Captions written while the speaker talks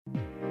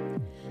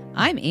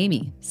I'm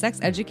Amy, sex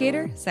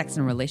educator, sex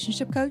and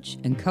relationship coach,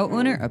 and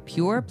co-owner of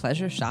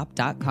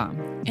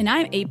PurePleasureShop.com. And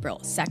I'm April,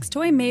 sex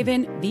toy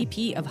maven,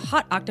 VP of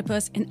Hot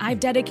Octopus, and I've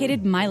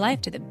dedicated my life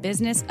to the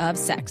business of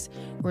sex.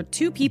 We're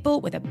two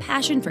people with a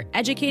passion for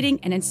educating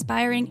and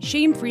inspiring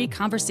shame-free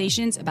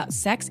conversations about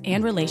sex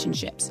and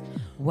relationships.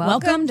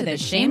 Welcome to the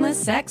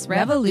Shameless Sex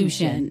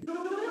Revolution.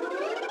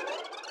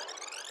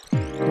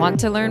 Want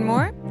to learn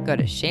more? Go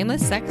to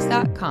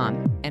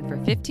shamelesssex.com, and for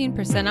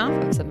 15% off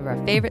of some of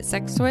our favorite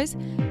sex toys,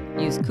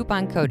 use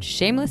coupon code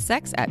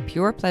SHAMELESSSEX at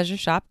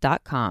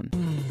PurePleasureShop.com.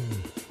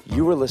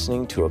 You are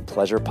listening to a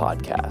pleasure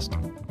podcast.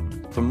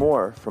 For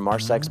more from our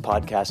sex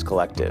podcast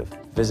collective,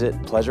 visit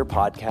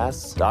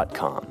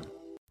pleasurepodcasts.com.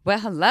 Well,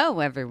 hello,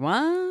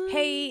 everyone.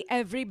 Hey,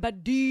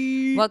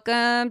 everybody.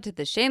 Welcome to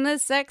the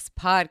Shameless Sex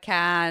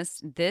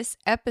Podcast. This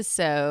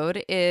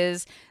episode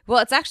is, well,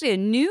 it's actually a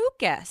new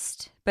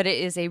guest, but it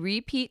is a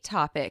repeat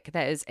topic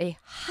that is a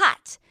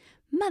hot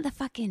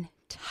motherfucking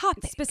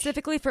topic.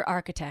 Specifically for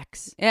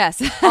architects.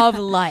 Yes. Of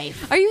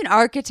life. Are you an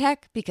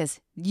architect? Because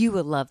you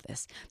will love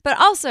this. But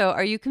also,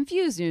 are you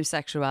confused in your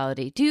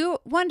sexuality? Do you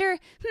wonder, what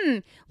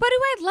do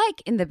I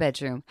like in the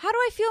bedroom? How do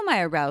I feel my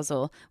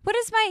arousal? What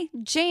is my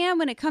jam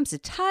when it comes to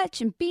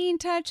touch and being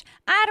touched?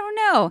 I don't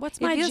know.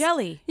 What's my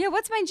jelly? Yeah,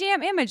 what's my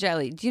jam and my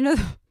jelly? Do you know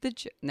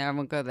no, I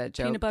won't go that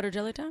joke. Peanut butter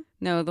jelly time?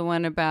 No, the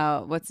one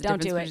about what's the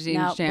difference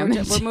between jam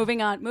and we're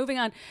moving on. Moving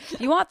on.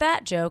 You want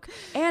that joke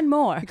and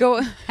more. Go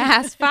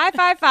ask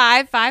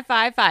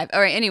 555-555.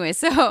 All right, anyway,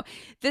 so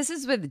this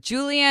is with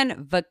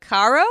Julianne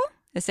Vaccaro.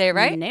 I say it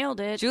right? Nailed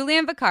it.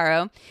 Julianne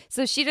Vaccaro.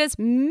 So she does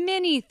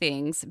many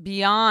things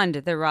beyond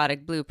the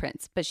erotic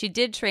blueprints, but she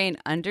did train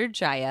under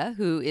Jaya,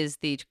 who is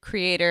the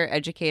creator,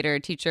 educator,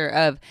 teacher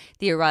of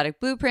the erotic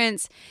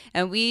blueprints.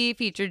 And we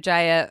featured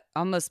Jaya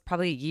almost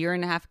probably a year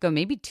and a half ago,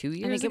 maybe 2 years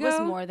ago. I think it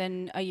was more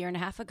than a year and a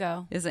half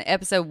ago. It was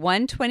episode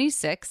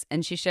 126,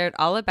 and she shared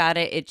all about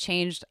it. It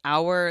changed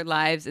our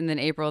lives, and then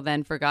April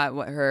then forgot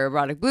what her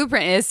erotic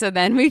blueprint is, so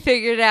then we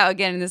figured it out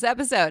again in this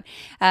episode.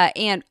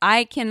 And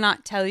I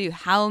cannot tell you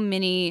how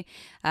many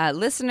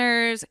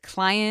listeners,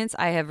 clients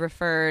I have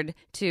referred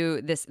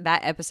to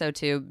that episode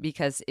to,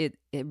 because it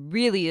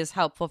really is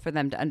helpful for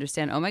them to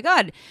understand, oh my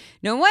God,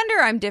 no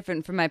wonder I'm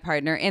different from my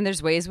partner, and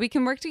there's ways we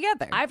can work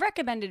together. I've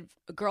recommended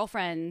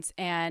girlfriends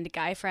and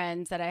guy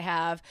friends that I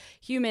have,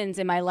 humans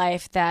in my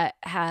life that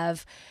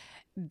have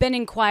been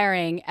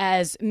inquiring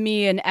as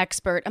me, an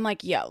expert. I'm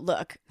like, yo,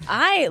 look,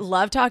 I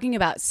love talking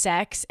about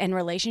sex and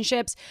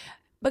relationships,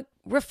 but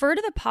refer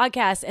to the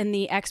podcast and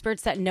the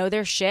experts that know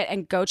their shit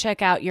and go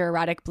check out your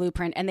erotic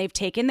blueprint. And they've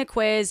taken the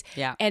quiz,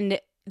 and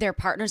their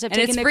partners have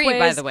taken the quiz. And it's free,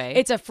 by the way.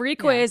 It's a free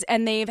quiz,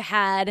 and they've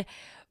had,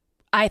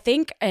 I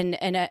think,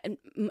 and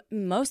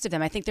most of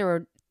them, I think there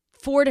were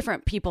 4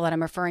 different people that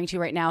I'm referring to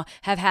right now,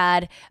 have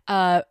had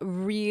a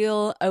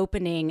real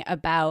opening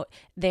about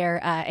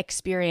their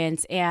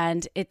experience,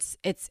 and it's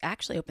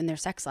actually opened their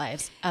sex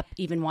lives up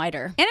even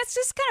wider. And it's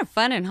just kind of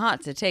fun and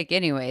hot to take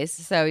anyways.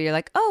 So you're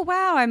like, oh,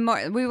 wow, I'm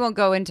more. We won't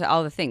go into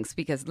all the things,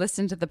 because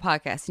listen to the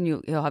podcast and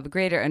you'll have a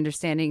greater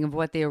understanding of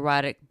what the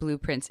erotic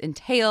blueprints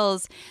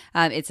entails.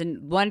 It's a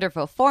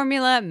wonderful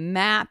formula,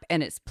 map,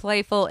 and it's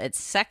playful, it's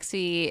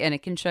sexy, and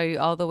it can show you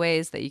all the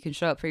ways that you can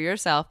show up for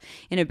yourself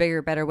in a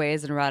bigger, better way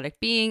as an erotic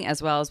being,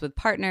 as well as with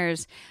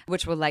partners,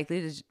 which will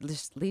likely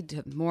just lead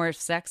to more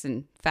sex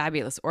and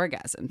fabulous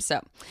orgasms. So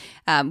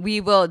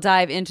we will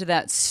dive into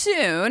that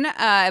soon.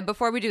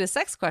 Before we do a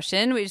sex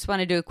question, we just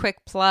want to do a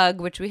quick plug,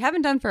 which we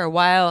haven't done for a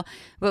while.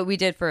 What we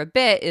did for a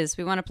bit is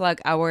we want to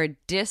plug our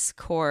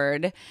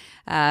Discord,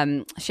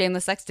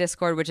 Shameless Sex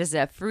Discord, which is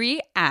a free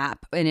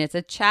app, and it's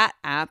a chat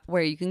app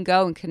where you can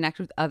go and connect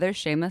with other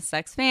Shameless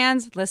Sex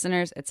fans,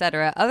 listeners,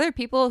 etc., other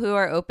people who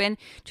are open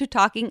to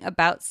talking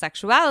about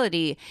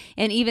sexuality.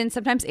 And even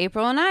sometimes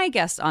April and I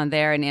guest on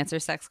there and answer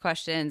sex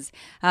questions.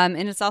 And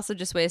it's also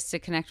just ways to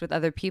connect with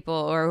other people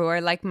or who are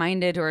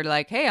like-minded, or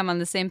like, hey, I'm on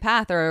the same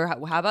path, or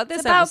how about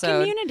this episode?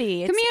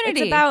 Community.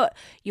 It's about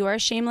you're a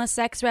shameless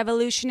sex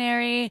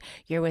revolutionary.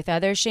 You're with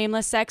other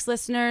shameless sex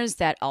listeners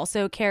that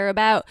also care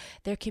about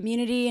their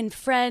community and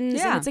friends.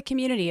 Yeah. And it's a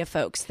community of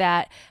folks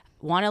that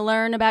want to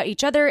learn about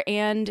each other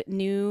and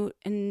new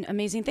and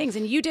amazing things.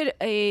 And you did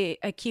a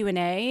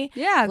Q&A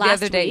the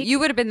other day. week. You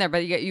would have been there,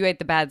 but you ate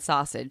the bad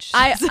sausage.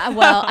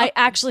 I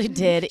actually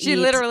did. She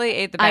literally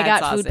ate the bad sausage. I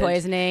got food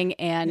poisoning,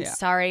 and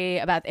sorry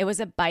about it. Was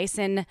a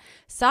bison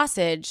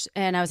sausage,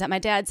 and I was at my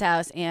dad's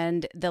house,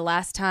 and the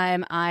last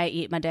time I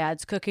eat my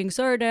dad's cooking,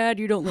 sorry, Dad,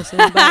 you don't listen,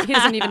 but he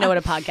doesn't even know what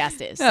a podcast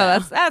is. So. No,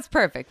 that's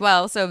perfect.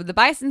 Well, so the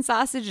bison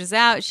sausage is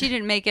out. She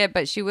didn't make it,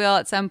 but she will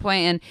at some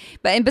point.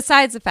 And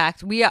besides the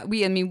fact, we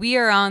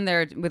are on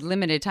there with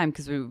limited time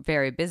because we're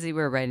very busy.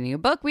 We're writing a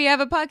book. We have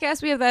a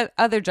podcast. We have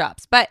other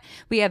jobs, but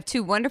we have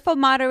 2 wonderful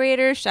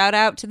moderators. Shout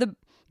out to the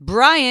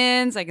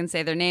Brian's, I can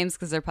say their names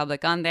because they're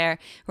public on there,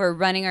 who are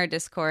running our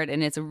Discord,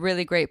 and it's a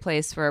really great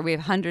place where we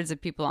have hundreds of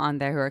people on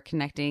there who are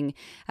connecting.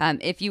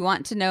 If you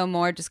want to know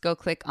more, just go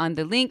click on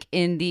the link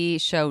in the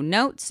show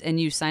notes and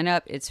you sign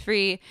up. It's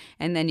free,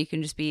 and then you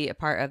can just be a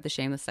part of the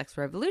Shameless Sex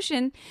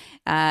Revolution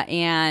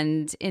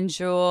and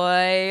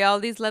enjoy all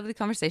these lovely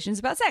conversations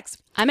about sex.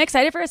 I'm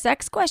excited for a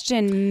sex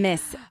question,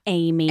 Miss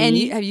Amy. And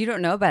you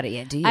don't know about it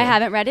yet, do you? I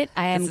haven't read it.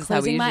 I am This is how we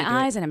closing my usually do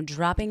it. eyes and I'm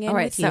dropping in All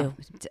right, with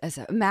you.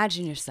 so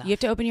imagine yourself. You have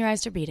to open your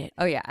eyes to read it.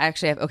 Oh, yeah. I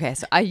actually have. Okay.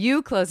 So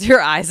you close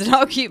your eyes and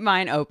I'll keep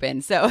mine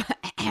open. So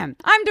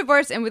I'm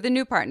divorced and with a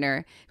new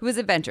partner who is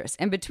adventurous.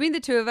 And between the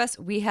two of us,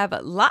 we have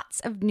lots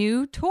of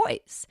new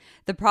toys.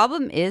 The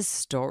problem is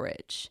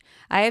storage.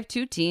 I have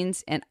 2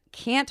 teens and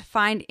can't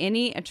find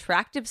any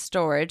attractive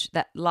storage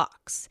that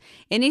locks.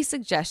 Any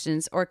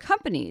suggestions or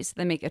companies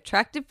that make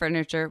attractive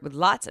furniture with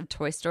lots of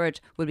toy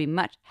storage would be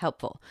much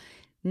helpful.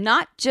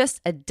 Not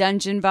just a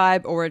dungeon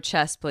vibe or a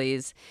chest,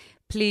 please.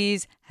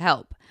 Please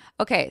help.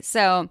 Okay,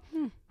 so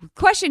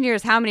question here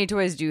is, how many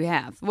toys do you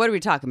have? What are we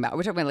talking about? Are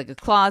we talking about like a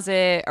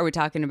closet? Are we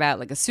talking about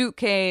like a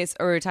suitcase?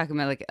 Or are we talking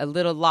about like a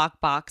little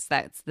lock box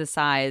that's the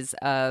size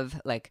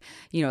of like,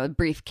 a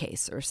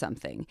briefcase or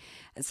something?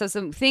 So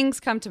some things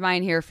come to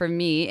mind here for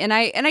me. And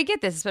I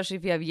get this, especially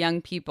if you have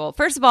young people.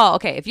 First of all,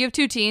 okay, if you have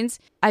 2 teens,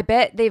 I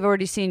bet they've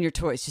already seen your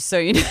toys, just so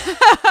you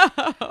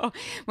know.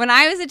 When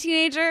I was a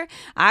teenager,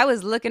 I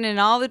was looking in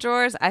all the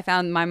drawers. I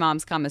found my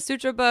mom's Kama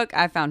Sutra book.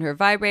 I found her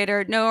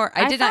vibrator. No,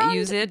 I did not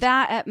use it.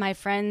 That at my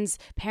friend's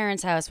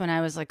parents' house when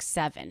I was like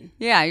 7.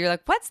 Yeah, you're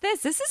like, what's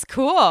this? This is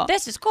cool.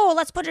 This is cool.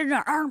 Let's put it in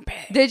our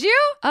armpit. Did you?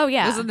 Oh,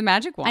 yeah. Was it the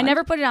magic wand? I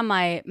never put it on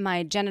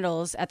my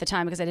genitals at the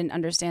time because I didn't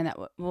understand that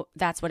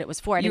that's what it was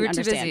for. I You were didn't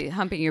too understand. busy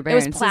humping your It bear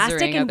was and plastic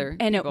scissoring other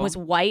and it people. was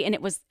white and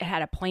it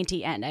had a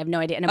pointy end. I have no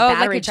idea. And a like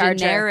battery a charger.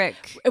 generic.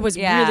 It was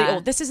Yeah. really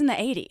old. This is in the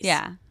 80s.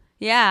 Yeah.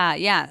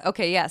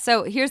 Okay, yeah.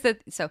 So here's yes.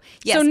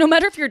 So no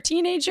matter if you're a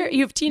teenager,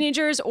 you have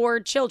teenagers or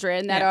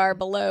children that are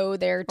below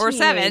their or teenage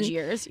 7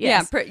 years.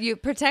 Yes. Yeah, you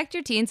protect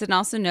your teens and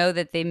also know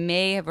that they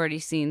may have already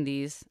seen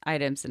these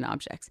items and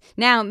objects.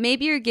 Now,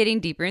 maybe you're getting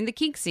deeper in the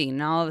kink scene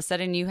and all of a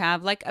sudden you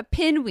have like a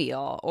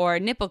pinwheel or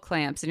nipple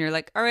clamps and you're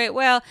like, all right,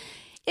 well,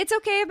 it's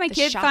okay if my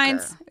kid shocker.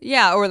 finds,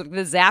 or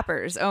the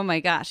zappers. Oh my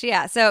gosh.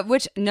 Yeah. So,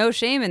 which no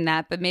shame in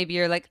that, but maybe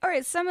you're like, all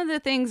right, some of the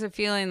things are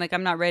feeling like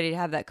I'm not ready to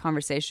have that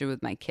conversation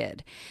with my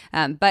kid.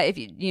 But if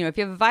you have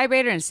a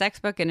vibrator and a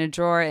sex book in a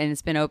drawer and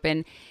it's been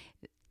open,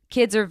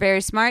 kids are very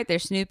smart. They're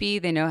snoopy.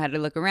 They know how to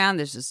look around.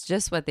 This is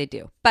just what they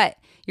do. But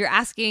you're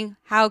asking,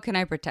 how can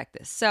I protect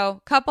this? So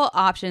a couple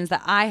options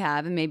that I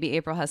have, and maybe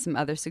April has some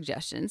other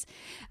suggestions.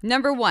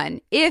 Number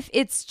 1, if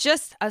it's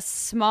just a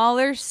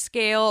smaller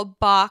scale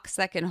box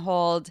that can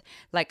hold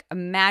like a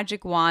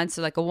magic wand,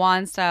 so like a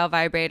wand style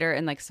vibrator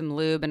and like some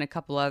lube and a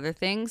couple other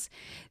things,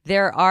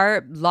 there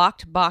are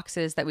locked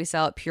boxes that we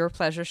sell at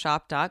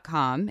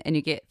purepleasureshop.com, and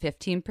you get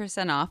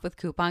 15% off with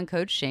coupon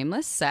code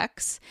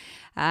SHAMELESSSEX.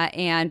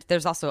 And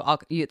there's also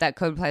that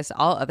code applies to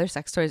all other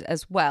sex toys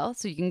as well.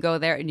 So you can go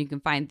there and you can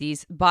find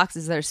these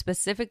boxes that are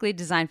specifically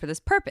designed for this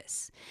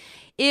purpose.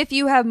 If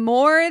you have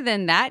more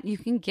than that, you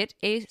can get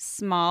a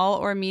small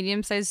or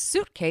medium-sized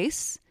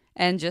suitcase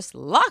and just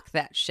lock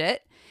that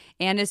shit.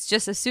 And it's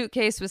just a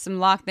suitcase with some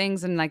locked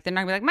things, and like they're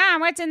not gonna be like,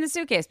 Mom, what's in the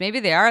suitcase? Maybe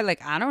they are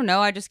like, I don't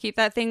know. I just keep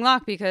that thing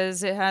locked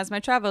because it has my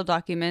travel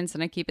documents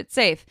and I keep it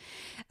safe.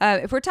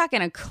 If we're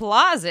talking a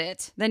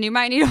closet, then you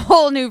might need a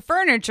whole new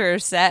furniture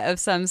set of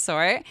some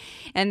sort,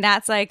 and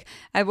that's like,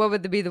 what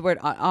would be the word?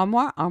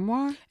 Armoire?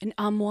 An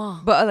armoire.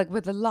 But like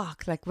with a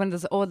lock, like one of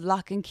those old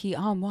lock and key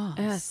armoires.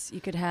 Yes,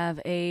 you could have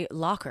a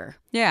locker.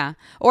 Yeah.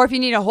 Or if you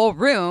need a whole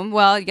room,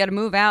 well, you got to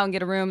move out and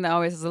get a room that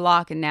always has a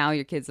lock, and now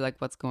your kids are like,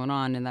 what's going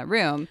on in that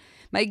room?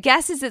 My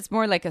guess is it's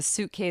more like a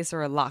suitcase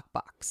or a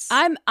lockbox.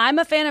 I'm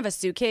a fan of a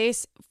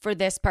suitcase for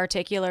this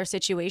particular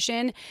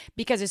situation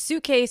because a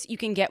suitcase, you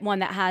can get one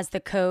that has the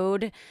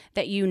code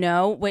that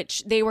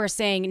which they were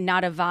saying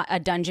not a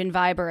dungeon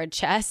vibe or a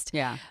chest.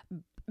 Yeah.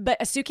 But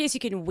a suitcase you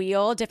can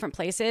wheel different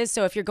places.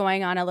 So if you're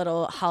going on a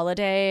little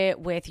holiday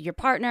with your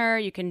partner,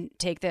 you can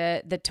take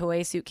the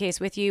toy suitcase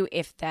with you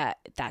if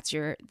that's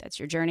your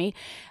journey.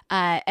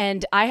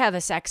 And I have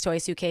a sex toy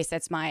suitcase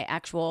that's my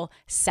actual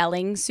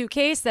selling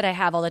suitcase that I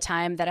have all the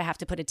time that I have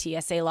to put a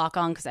TSA lock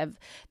on because I've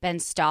been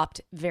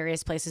stopped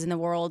various places in the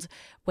world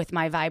with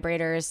my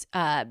vibrators,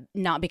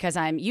 not because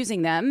I'm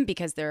using them,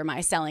 because they're my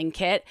selling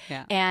kit.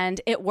 Yeah.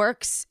 And it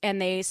works, and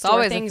they store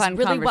always things a fun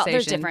really well.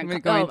 There's conversation different when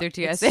you're going through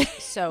TSA.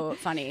 It's so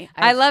funny.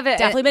 I love it.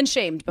 Definitely been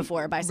shamed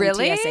before by some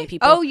Really? TSA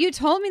people. Oh, you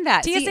told me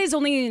that. TSA is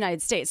only in the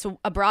United States, so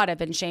abroad I've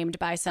been shamed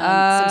by some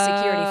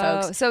security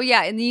folks. So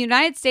yeah, in the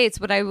United States,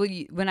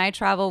 when I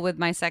travel with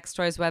my sex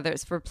toys, whether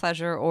it's for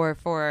pleasure or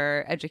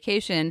for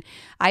education,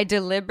 I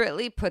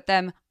deliberately put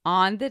them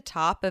on the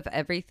top of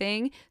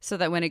everything so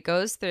that when it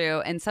goes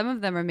through, and some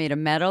of them are made of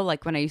metal,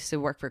 like when I used to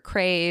work for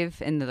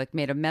Crave and they're like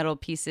made of metal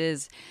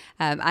pieces,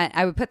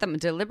 I would put them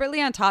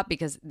deliberately on top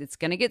because it's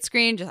going to get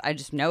screened. I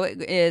just know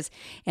it is.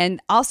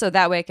 And also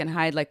that way I can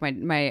hide like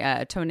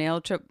my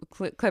toenail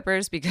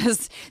clippers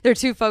because they're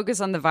too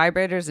focused on the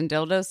vibrators and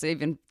dildos to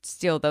even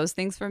steal those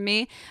things from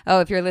me. Oh,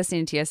 if you're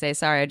listening to TSA,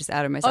 sorry, I just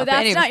outed myself. Oh,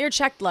 that's not your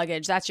checked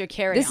luggage. That's your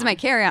carry-on. This is my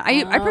carry-on.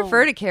 I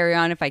prefer to carry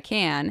on if I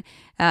can.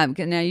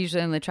 And I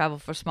usually only travel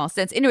for small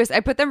stints. Anyways,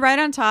 I put them right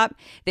on top.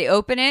 They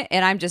open it,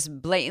 and I'm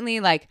just blatantly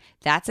like,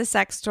 that's a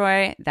sex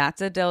toy.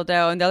 That's a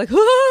dildo. And they're like,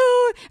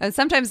 whoo! And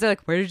sometimes they're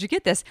like, where did you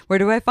get this? Where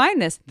do I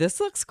find this? This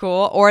looks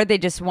cool. Or they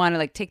just want to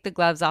like take the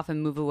gloves off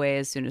and move away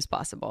as soon as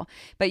possible.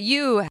 But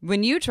you,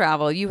 when you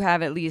travel, you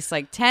have at least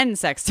like 10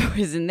 sex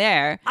toys in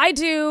there. I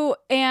do.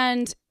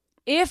 And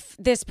if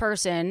this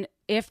person,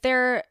 if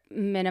they're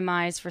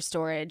minimized for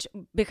storage,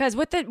 because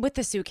with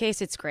the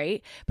suitcase, it's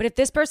great. But if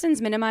this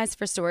person's minimized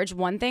for storage,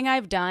 one thing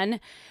I've done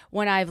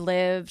when I've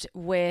lived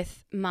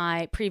with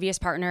my previous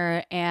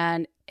partner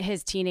and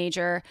his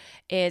teenager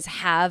is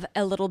have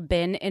a little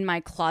bin in my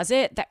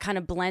closet that kind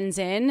of blends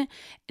in.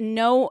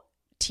 No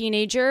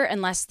teenager,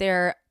 unless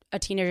they're a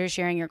teenager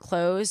sharing your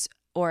clothes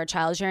or a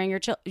child sharing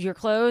your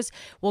clothes,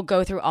 will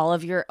go through all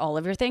of your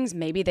things.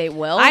 Maybe they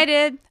will. I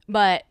did.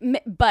 But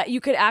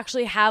you could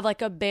actually have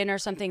like a bin or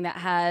something that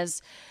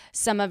has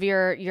some of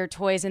your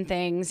toys and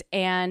things,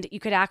 and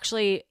you could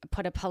actually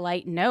put a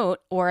polite note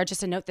or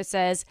just a note that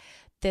says,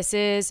 this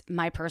is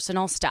my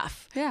personal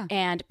stuff. Yeah.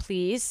 And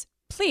please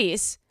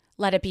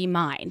let it be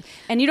mine.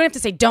 And you don't have to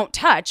say don't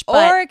touch,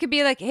 but or it could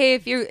be like, hey,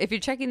 if you're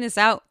checking this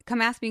out,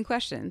 come ask me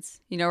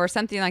questions, or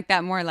something like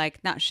that. More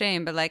like not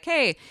shame, but like,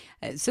 hey,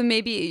 so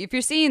maybe if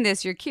you're seeing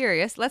this, you're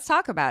curious, let's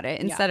talk about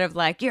it instead of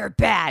like, you're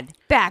bad,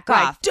 back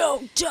off,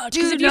 don't touch.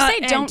 Because if you say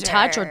don't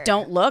touch or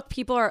don't look,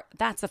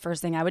 that's the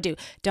first thing I would do.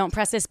 Don't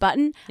press this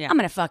button. Yeah. I'm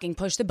gonna fucking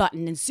push the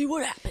button and see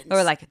what happens.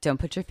 Or like, don't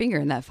put your finger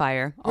in that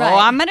fire. Right. Oh,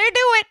 I'm gonna do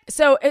it.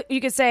 So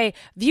you could say,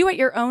 view at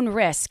your own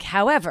risk.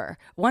 However,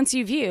 once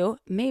you view,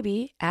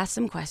 maybe ask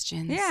some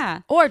questions.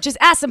 Yeah. Or just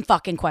ask some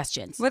fucking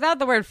questions. Without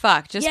the word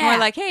fuck. Just more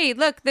like, hey,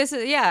 look, this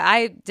is,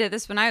 I did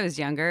this when I was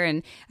younger.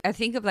 And I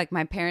think of like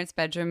my parents'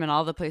 bedroom and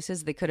all the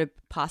places they could have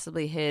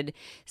possibly hid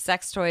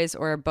sex toys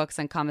or books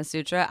on Kama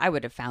Sutra. I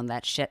would have found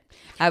that shit.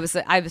 I was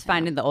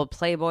finding the old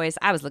Playboys.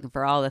 I was looking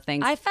for all the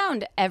things. I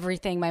found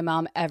everything my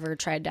mom ever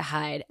tried to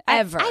hide.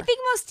 Ever. I think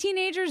most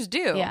teenagers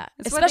do. Yeah.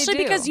 That's especially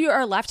because you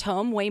are left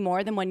home way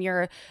more than when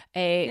you're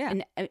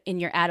in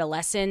your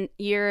adolescent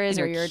years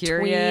or you're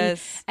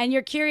curious. Tween. And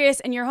you're curious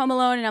and you're home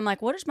alone. And I'm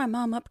like, what is my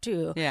mom up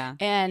to? Yeah.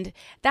 And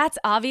that's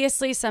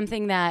obviously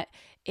something that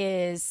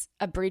is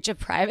a breach of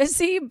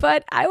privacy,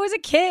 but I was a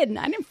kid and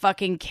I didn't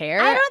fucking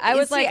care. I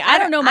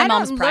don't know my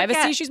mom's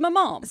privacy. She's my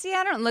mom. See,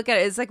 I don't look at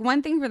it. It's like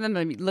one thing for them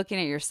to be looking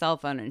at your cell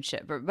phone and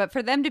shit, but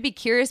for them to be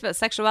curious about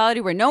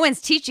sexuality where no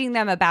one's teaching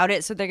them about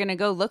it, so they're going to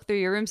go look through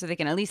your room so they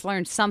can at least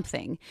learn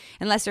something,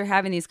 unless you're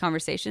having these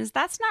conversations.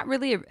 That's not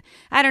really,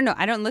 I don't know.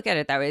 I don't look at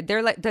it that way.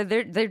 They're like,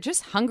 they're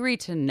just hungry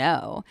to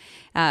know.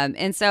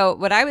 And so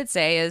what I would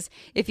say is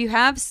if you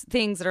have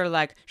things that are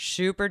like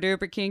super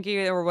duper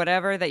kinky or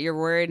whatever that you're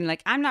worried and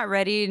like, I'm not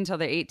ready until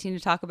they're 18 to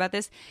talk about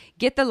this,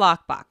 get the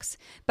lockbox.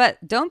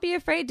 But don't be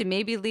afraid to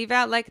maybe leave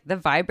out like the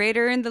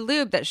vibrator and the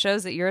lube that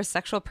shows that you're a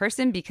sexual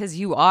person, because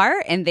you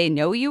are, and they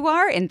know you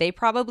are, and they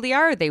probably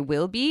are, or they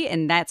will be,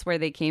 and that's where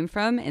they came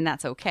from, and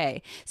that's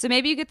okay. So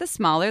maybe you get the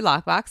smaller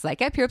lockbox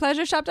like at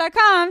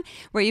purepleasureshop.com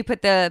where you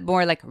put the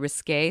more like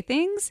risque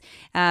things.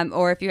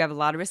 Or if you have a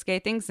lot of risque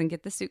things, then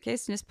get the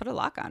suitcase and just put a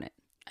lock on it.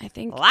 I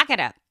think lock it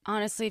up.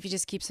 Honestly, if you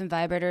just keep some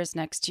vibrators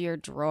next to your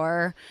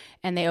drawer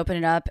and they open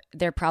it up,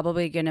 they're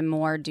probably going to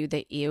more do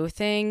the ew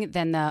thing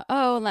than the,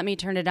 oh, let me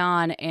turn it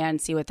on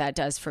and see what that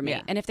does for me.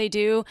 Yeah. And if they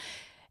do,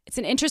 it's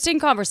an interesting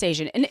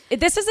conversation. And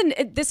this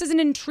is an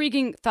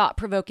intriguing,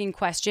 thought-provoking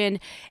question.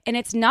 And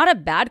it's not a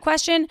bad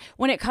question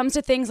when it comes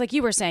to things like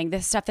you were saying, the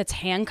stuff that's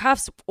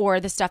handcuffs or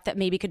the stuff that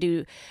maybe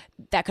could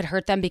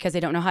hurt them because they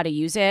don't know how to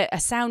use it. A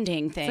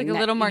sounding thing. It's like a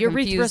little more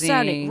confusing.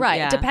 Sounding. Right.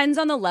 Yeah. It depends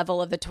on the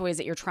level of the toys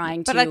that you're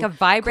trying to, but like a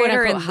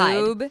vibrator and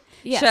lube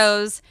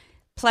shows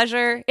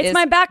pleasure. It's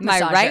my back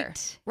massager. My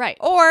right. Right.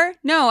 Or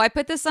no, I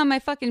put this on my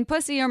fucking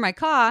pussy or my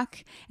cock,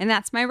 and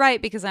that's my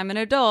right because I'm an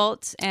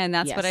adult and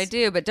that's what I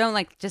do. But don't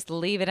like just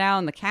leave it out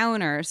on the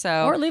counter.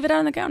 Or leave it out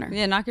on the counter.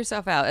 Yeah, knock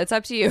yourself out. It's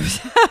up to you.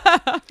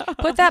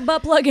 Put that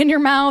butt plug in your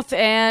mouth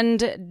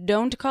and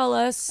don't call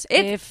us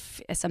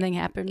if something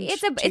happens.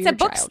 It's a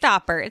book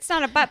stopper. It's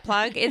not a butt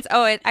plug. It's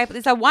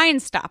a wine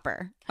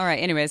stopper. All right.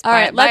 Anyways. All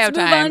right. Let's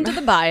move on to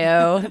the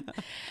bio.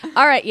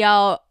 All right,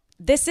 y'all.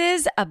 This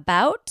is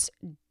about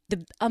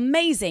the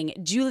amazing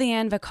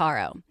Julianne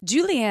Vaccaro.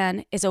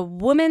 Julianne is a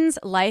woman's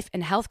life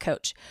and health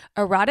coach,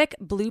 erotic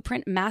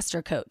blueprint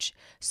master coach,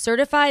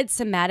 certified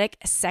somatic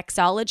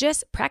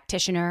sexologist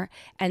practitioner,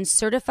 and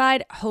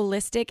certified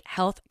holistic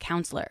health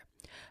counselor.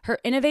 Her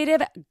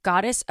innovative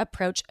goddess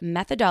approach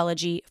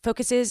methodology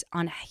focuses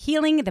on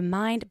healing the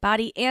mind,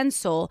 body, and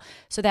soul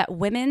so that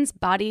women's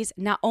bodies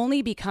not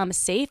only become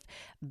safe,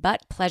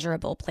 but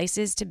pleasurable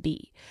places to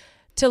be.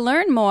 To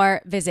learn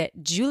more,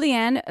 visit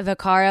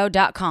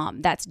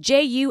juliannevaccaro.com. That's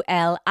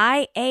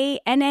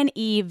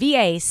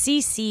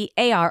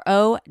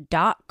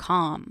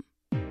JulianneVaccaro.com.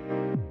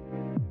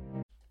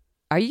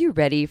 Are you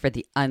ready for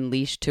the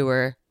Unleashed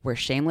Tour, where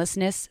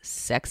shamelessness,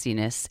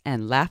 sexiness,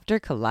 and laughter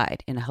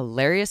collide in a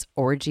hilarious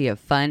orgy of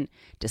fun,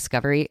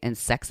 discovery, and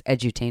sex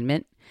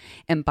edutainment?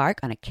 Embark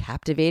on a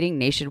captivating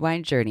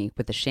nationwide journey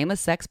with the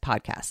Shameless Sex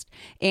Podcast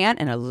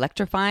and an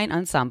electrifying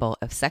ensemble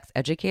of sex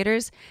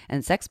educators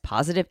and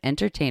sex-positive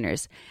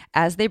entertainers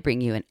as they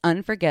bring you an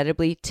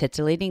unforgettably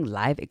titillating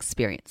live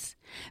experience.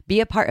 Be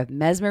a part of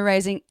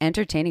mesmerizing,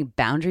 entertaining,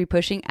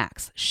 boundary-pushing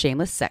acts,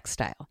 shameless sex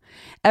style.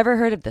 Ever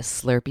heard of the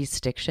Slurpee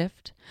stick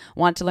shift?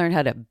 Want to learn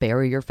how to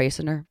bury your face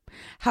in her?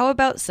 How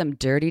about some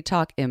dirty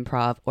talk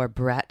improv or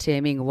brat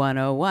taming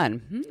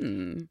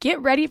 101?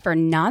 Get ready for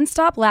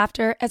nonstop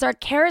laughter as our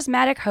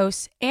charismatic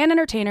hosts and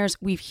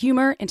entertainers weave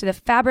humor into the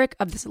fabric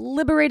of this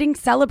liberating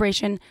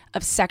celebration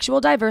of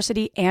sexual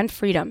diversity and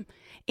freedom.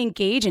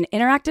 Engage in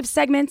interactive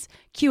segments,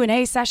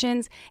 Q&A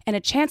sessions, and a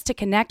chance to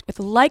connect with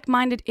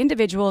like-minded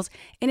individuals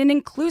in an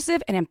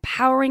inclusive and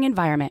empowering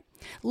environment.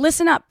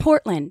 Listen up,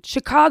 Portland,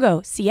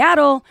 Chicago,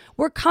 Seattle,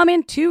 we're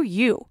coming to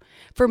you.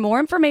 For more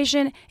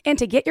information and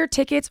to get your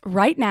tickets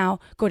right now,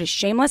 go to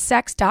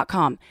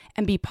shamelesssex.com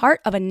and be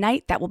part of a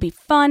night that will be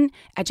fun,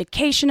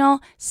 educational,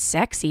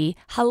 sexy,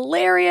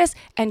 hilarious,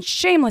 and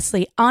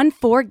shamelessly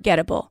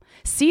unforgettable.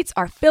 Seats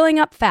are filling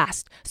up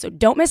fast, so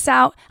don't miss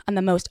out on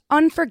the most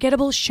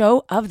unforgettable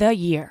show of the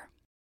year.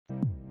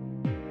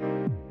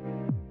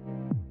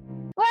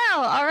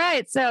 Well, all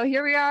right. So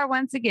here we are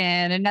once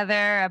again, another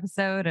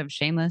episode of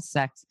Shameless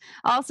Sex,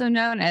 also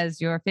known as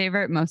your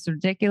favorite, most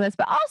ridiculous,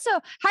 but also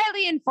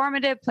highly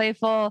informative,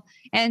 playful,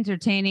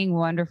 entertaining,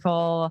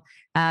 wonderful,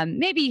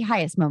 maybe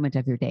highest moment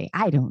of your day.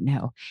 I don't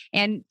know.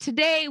 And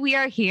today we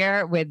are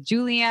here with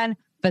Julianne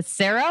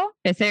Vaccaro.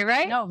 Did I say it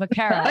right? No,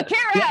 Vaccaro.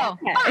 Vaccaro.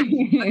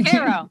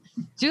 Vaccaro.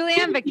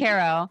 Julianne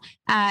Vaccaro.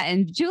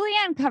 And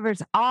Julianne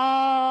covers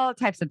all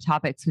types of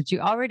topics, which you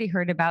already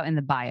heard about in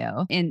the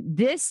bio. In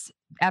this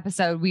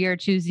episode, we are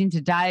choosing to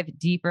dive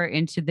deeper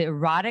into the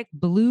erotic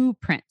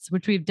blueprints,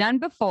 which we've done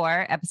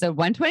before, episode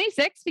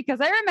 126, because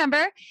I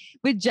remember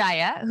with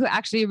Jaya, who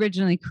actually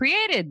originally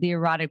created the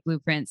erotic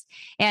blueprints.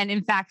 And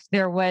in fact,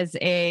 there was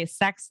a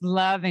Sex,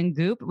 Love, and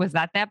Goop. Was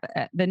that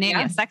the name?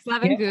 Yeah. Sex,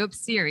 Love, and Goop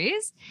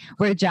series,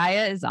 where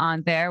Jaya is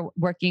on there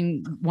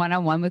working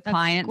one-on-one with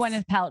clients.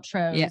 Gwyneth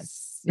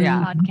Paltrow's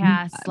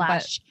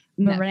podcast /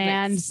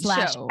 brand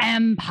 /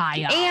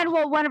 empire. And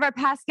one of our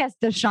past guests,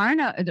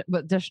 Dasharna. She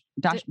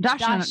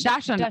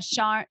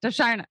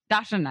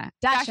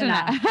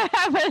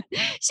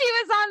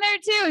was on there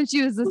too. And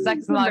she was a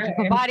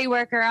sexological body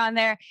worker on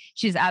there.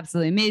 She's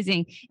absolutely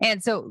amazing.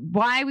 And so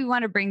why we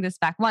want to bring this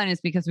back, one, is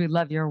because we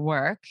love your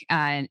work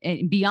and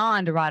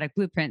beyond erotic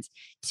blueprints.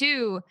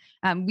 Two,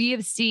 we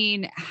have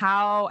seen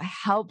how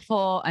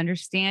helpful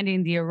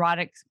understanding the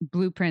erotic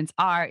blueprints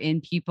are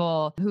in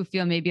people who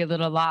feel maybe a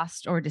little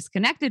lost or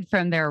disconnected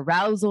from their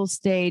arousal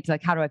state.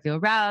 Like, how do I feel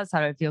aroused?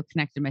 How do I feel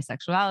connected to my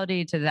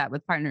sexuality, to that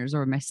with partners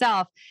or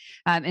myself?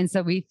 And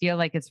so we feel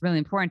like it's really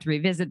important to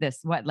revisit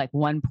this,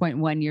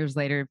 1.1 years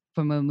later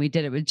from when we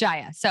did it with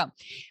Jaya. So,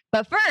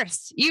 but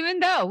first, even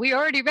though we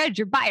already read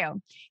your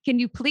bio, can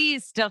you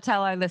please still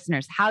tell our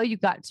listeners how you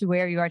got to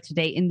where you are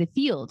today in the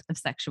field of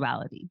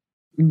sexuality?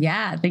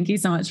 Yeah. Thank you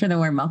so much for the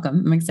warm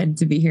welcome. I'm excited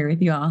to be here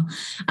with you all.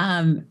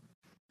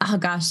 Oh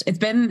gosh, it's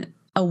been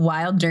a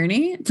wild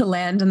journey to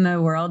land in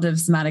the world of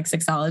somatic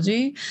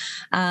sexology.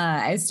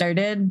 I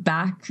started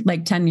back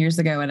 10 years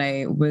ago when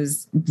I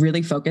was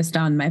really focused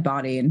on my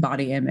body and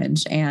body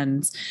image.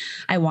 And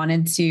I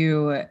wanted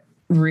to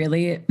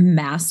really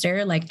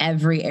master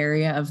every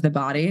area of the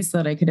body so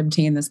that I could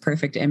obtain this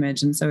perfect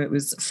image. And so it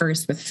was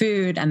first with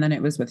food, and then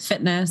it was with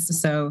fitness.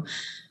 So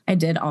I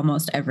did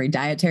almost every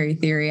dietary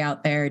theory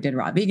out there. I did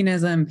raw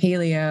veganism,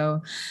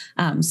 paleo,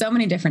 so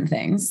many different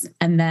things.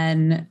 And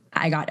then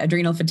I got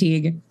adrenal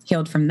fatigue,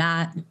 healed from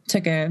that,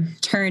 took a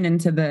turn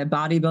into the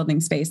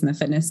bodybuilding space and the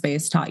fitness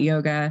space, taught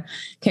yoga,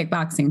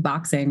 kickboxing,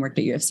 boxing, worked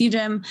at UFC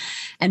gym,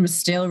 and was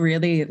still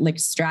really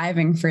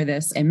striving for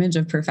this image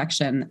of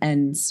perfection.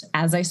 And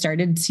as I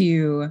started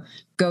to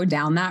go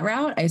down that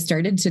route, I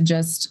started to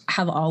just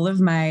have all of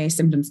my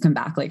symptoms come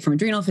back, from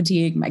adrenal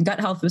fatigue. My gut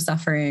health was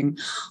suffering,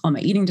 all my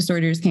eating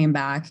disorders came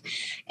back.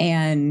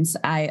 And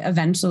I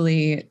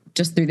eventually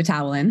just threw the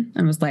towel in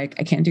and was like,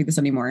 I can't do this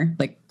anymore.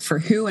 For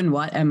who and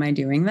what am I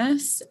doing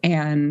this?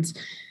 And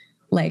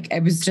I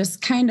was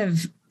just I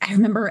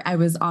remember I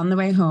was on the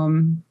way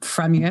home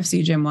from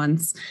UFC gym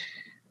once,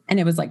 and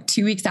it was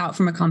 2 weeks out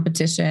from a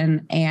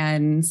competition.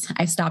 And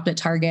I stopped at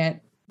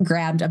Target,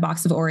 grabbed a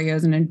box of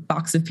Oreos and a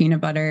box of peanut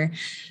butter,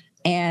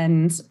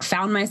 and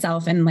found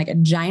myself in a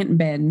giant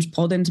binge,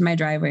 pulled into my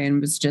driveway,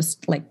 and was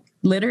just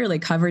literally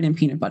covered in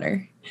peanut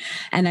butter.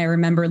 And I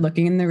remember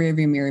looking in the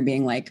rearview mirror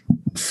being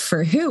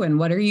for who and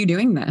what are you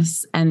doing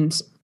this? And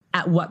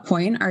at what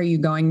point are you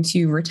going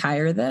to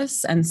retire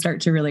this and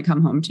start to really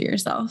come home to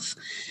yourself?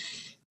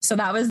 So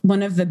that was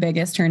one of the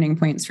biggest turning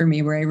points for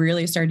me, where I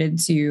really started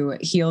to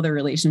heal the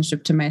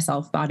relationship to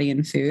myself, body,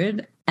 and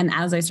food. And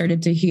as I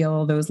started to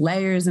heal those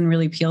layers and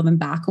really peel them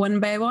back one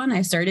by one,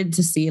 I started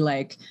to see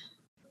like,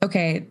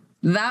 okay,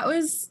 that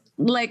was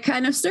like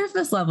kind of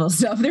surface level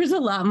stuff. There's a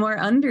lot more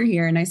under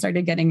here. And I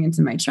started getting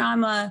into my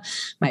trauma,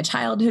 my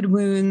childhood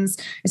wounds.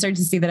 I started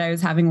to see that I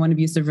was having one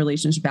abusive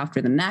relationship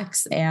after the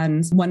next.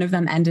 And one of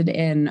them ended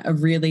in a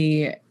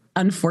really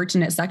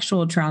unfortunate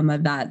sexual trauma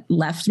that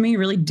left me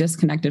really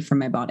disconnected from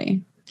my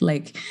body.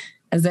 Like,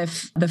 as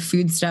if the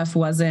food stuff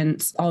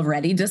wasn't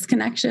already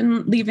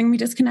leaving me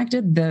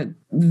disconnected,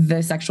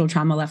 the sexual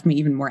trauma left me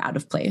even more out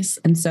of place.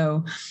 And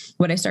so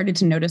what I started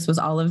to notice was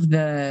all of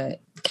the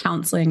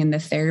counseling and the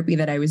therapy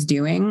that I was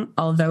doing,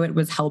 although it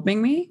was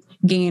helping me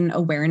gain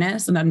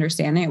awareness and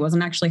understanding, it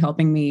wasn't actually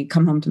helping me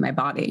come home to my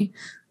body.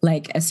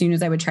 Like, as soon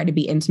as I would try to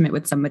be intimate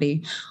with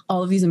somebody,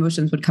 all of these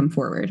emotions would come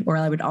forward, or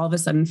I would all of a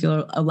sudden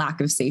feel a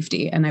lack of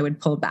safety and I would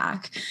pull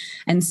back.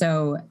 And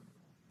so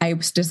I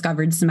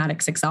discovered somatic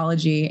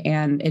sexology,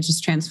 and it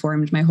just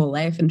transformed my whole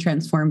life and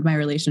transformed my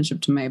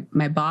relationship to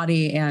my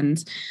body.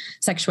 And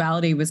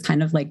sexuality was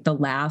kind of like the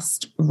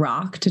last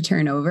rock to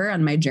turn over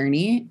on my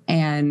journey.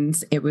 And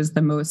it was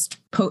the most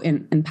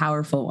potent and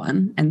powerful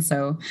one. And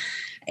so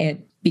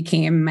it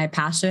became my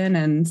passion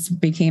and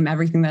became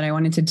everything that I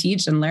wanted to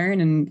teach and learn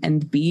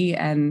and be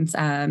and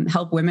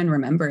help women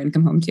remember and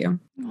come home to.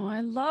 Oh,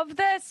 I love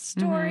this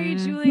story,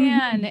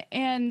 Julianne.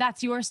 And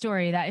that's your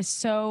story. That is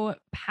so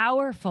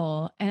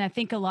powerful. And I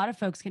think a lot of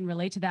folks can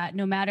relate to that,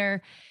 no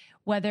matter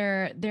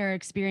whether they're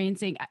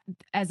experiencing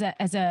as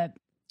a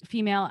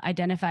female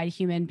identified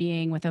human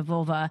being with a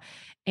vulva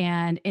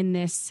and in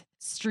this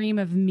stream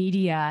of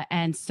media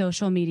and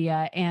social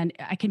media. And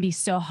I can be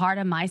so hard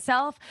on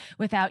myself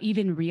without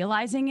even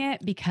realizing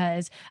it,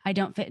 because I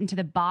don't fit into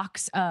the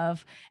box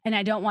of, and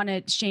I don't want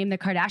to shame the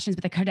Kardashians,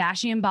 but the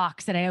Kardashian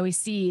box that I always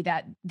see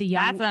that the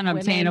young that's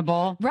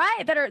unobtainable, women,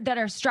 right, that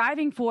are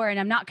striving for. And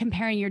I'm not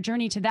comparing your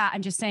journey to that.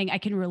 I'm just saying I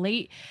can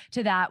relate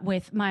to that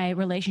with my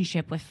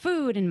relationship with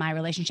food and my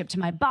relationship to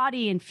my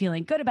body and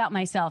feeling good about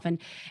myself. And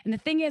the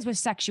thing is, with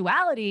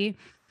sexuality,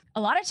 a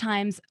lot of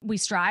times we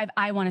strive,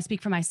 I want to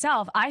speak for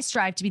myself, I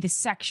strive to be the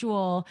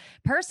sexual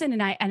person,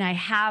 and I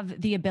have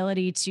the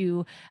ability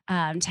to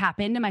tap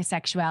into my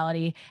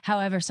sexuality.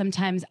 However,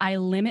 sometimes I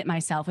limit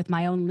myself with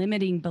my own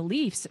limiting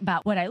beliefs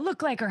about what I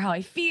look like or how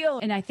I feel.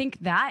 And I think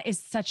that is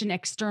such an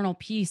external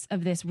piece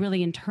of this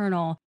really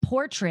internal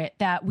portrait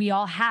that we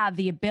all have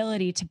the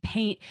ability to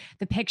paint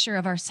the picture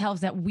of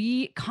ourselves, that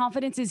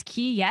confidence is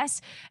key,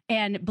 yes,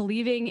 and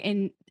believing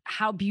in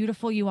how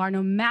beautiful you are,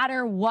 no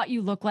matter what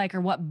you look like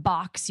or what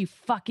box you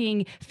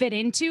fucking fit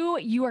into,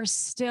 you are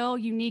still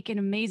unique and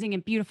amazing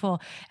and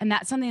beautiful. And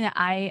that's something that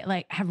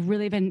I have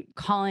really been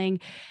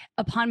calling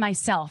upon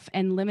myself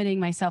and limiting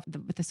myself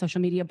with the social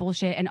media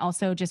bullshit, and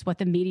also just what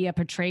the media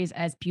portrays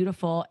as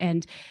beautiful.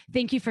 And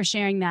thank you for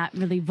sharing that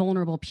really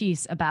vulnerable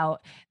piece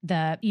about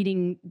the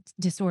eating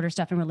disorder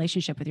stuff in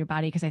relationship with your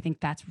body, because I think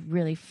that's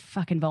really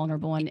fucking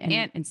vulnerable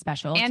and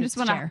special. And just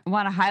want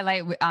to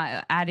highlight,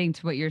 adding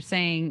to what you're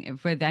saying,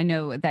 I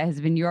know that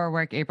has been your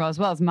work, April, as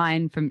well as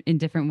mine, in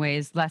different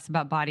ways, less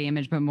about body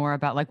image, but more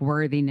about like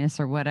worthiness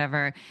or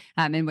whatever.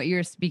 And what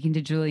you're speaking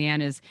to,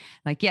 Julianne, is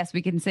like, yes,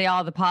 we can say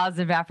all the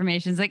positive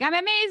affirmations, like I'm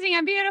amazing,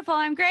 I'm beautiful,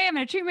 I'm great, I'm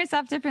going to treat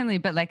myself differently.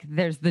 But like,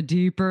 there's the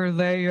deeper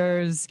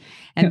layers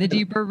and the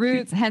deeper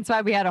roots. Hence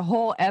why we had a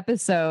whole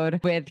episode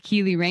with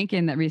Keely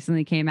Rankin that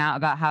recently came out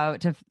about how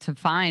to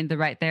find the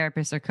right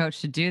therapist or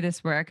coach to do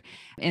this work.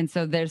 And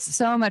so there's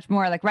so much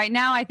more. Like right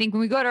now, I think when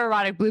we go to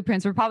Erotic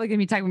Blueprints, we're probably going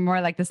to be talking more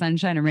like the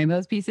sunshine and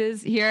rainbows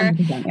pieces here.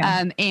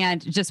 Yeah.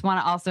 And just want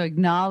to also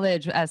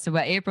acknowledge, as to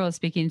what April is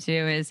speaking to,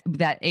 is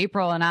that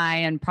April and I,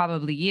 and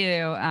probably you,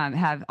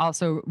 have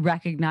also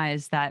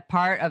recognized that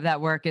part of that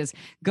work is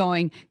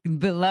going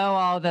below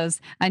all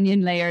those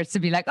onion layers to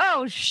be like,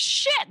 oh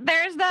shit,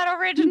 there's that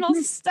original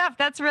stuff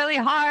that's really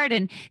hard.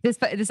 And this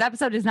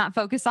episode is not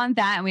focused on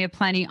that, and we have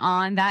plenty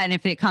on that. And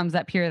if it comes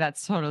up here,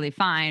 that's totally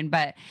fine.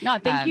 But no,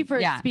 thank you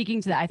for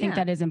speaking to that. I think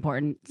that is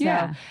important.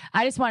 So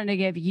I just wanted to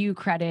give you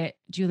credit,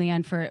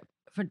 Julianne, for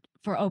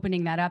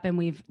opening that up. And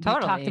we've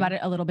talked about it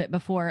a little bit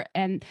before.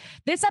 And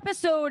this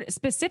episode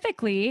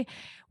specifically,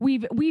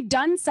 we've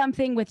done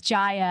something with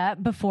Jaya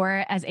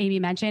before, as Amy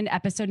mentioned,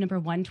 episode number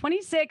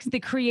 126, the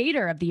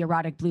creator of the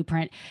Erotic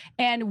Blueprint.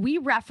 And we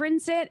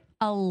reference it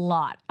a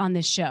lot on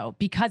this show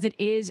because it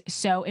is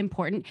so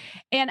important.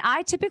 And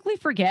I typically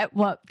forget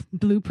what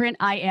blueprint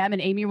I am,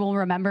 and Amy will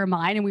remember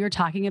mine. And we were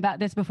talking about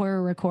this before we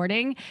were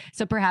recording,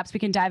 so perhaps we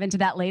can dive into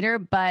that later.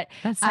 But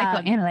let's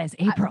psychoanalyze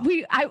April.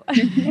 We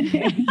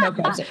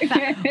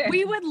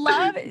would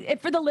love,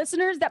 for the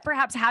listeners that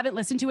perhaps haven't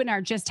listened to it and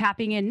are just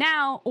tapping in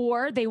now,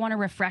 or they want a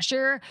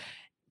refresher,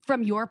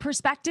 from your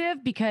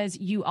perspective, because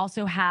you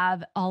also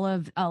have all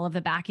of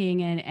the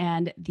backing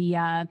and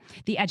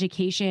the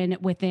education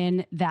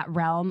within that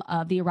realm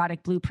of the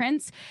erotic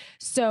blueprints.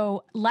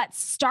 So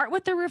let's start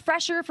with the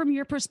refresher from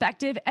your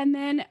perspective, and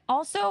then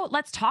also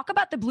let's talk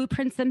about the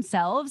blueprints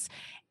themselves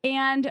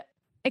and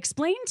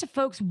explain to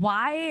folks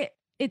why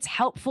it's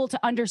helpful to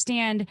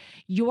understand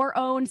your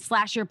own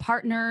 / your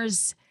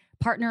partner's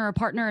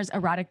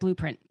erotic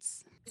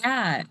blueprints.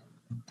 Yeah.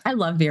 I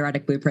love the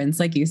erotic blueprints.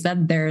 Like you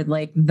said, they're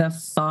like the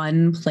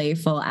fun,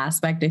 playful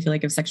aspect, I feel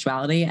like, of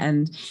sexuality.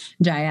 And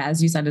Jaya,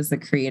 as you said, is the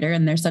creator.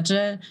 And they're such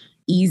a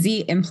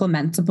easy,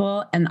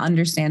 implementable, and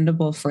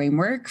understandable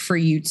framework for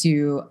you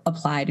to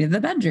apply to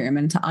the bedroom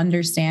and to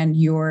understand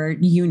your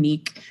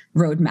unique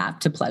roadmap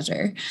to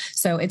pleasure.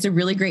 So it's a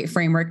really great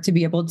framework to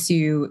be able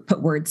to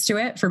put words to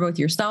it for both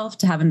yourself,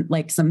 to have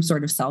like some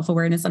sort of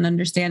self-awareness and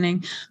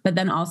understanding, but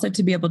then also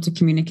to be able to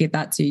communicate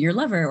that to your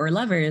lover or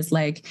lovers.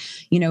 Like,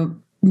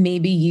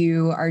 maybe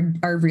you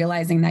are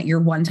realizing that you're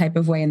one type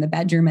of way in the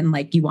bedroom and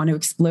like you want to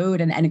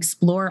explode and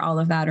explore all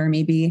of that. Or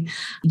maybe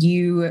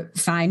you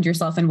find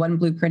yourself in one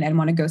blueprint and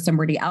want to go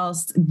somewhere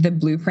else. The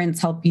blueprints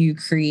help you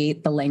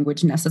create the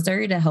language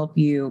necessary to help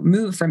you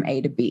move from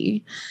A to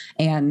B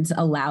and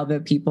allow the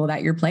people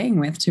that you're playing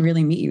with to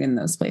really meet you in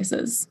those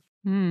places.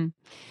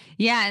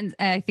 Yeah, and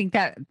I think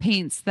that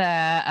paints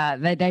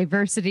the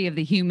diversity of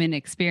the human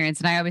experience.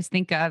 And I always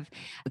think of,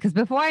 because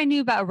before I knew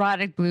about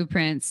erotic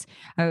blueprints,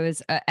 I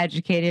was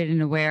educated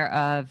and aware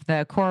of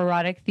the core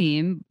erotic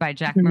theme by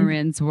Jack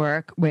Morin's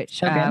work,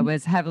 which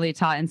was heavily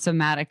taught in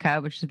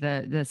Somatica, which is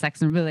the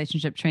sex and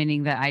relationship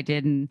training that I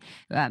did,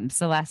 and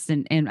Celeste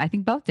and I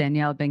think both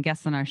Danielle have been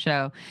guests on our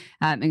show,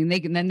 and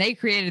then they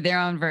created their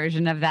own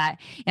version of that.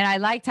 And I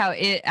liked how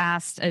it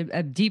asked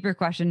a deeper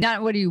question: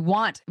 not what do you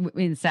want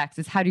in sex,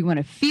 it's how do you want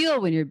to feel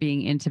when you're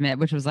being intimate,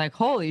 which was like,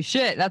 holy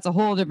shit, that's a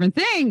whole different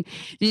thing.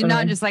 You're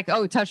not just like,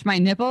 oh, touch my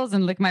nipples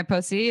and lick my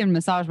pussy and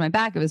massage my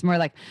back. It was more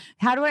like,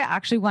 how do I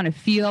actually want to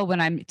feel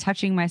when I'm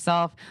touching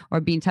myself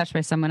or being touched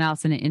by someone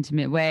else in an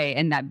intimate way?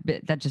 And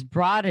that just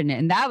broadened it.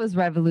 And that was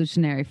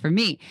revolutionary for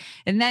me.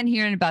 And then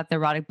hearing about the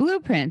erotic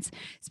blueprints,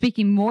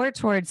 speaking more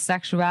towards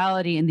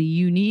sexuality and the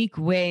unique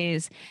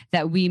ways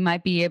that we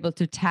might be able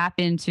to tap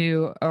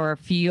into or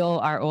feel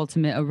our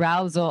ultimate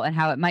arousal and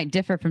how it might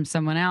differ from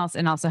someone else,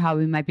 and also how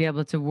we might be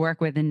able to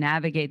work with and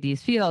navigate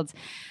these fields.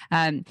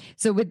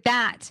 So with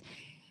that,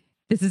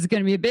 this is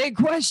going to be a big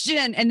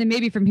question. And then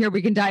maybe from here,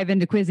 we can dive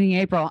into quizzing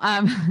April.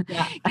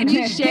 Can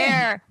you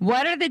share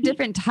what are the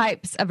different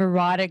types of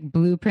erotic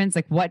blueprints?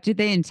 Like, what do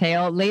they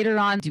entail? Later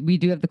on, we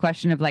do have the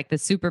question of like the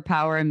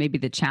superpower and maybe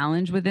the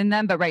challenge within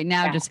them. But right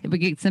now, just if we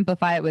could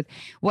simplify it with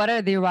what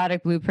are the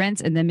erotic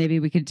blueprints? And then maybe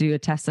we could do a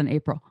test on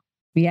April.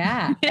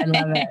 Yeah, I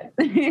love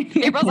it.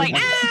 April's like,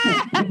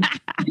 ah!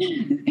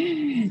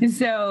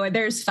 So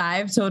there's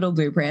 5 total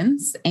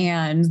blueprints.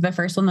 And the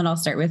first one that I'll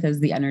start with is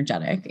the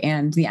energetic.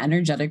 And the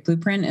energetic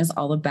blueprint is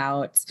all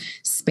about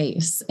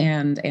space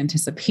and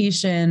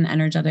anticipation.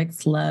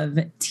 Energetics love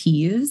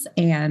tease,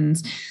 and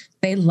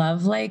they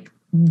love like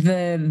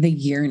the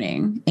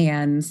yearning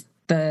and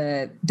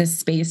the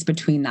space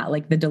between that,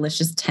 like the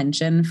delicious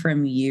tension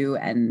from you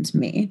and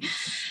me.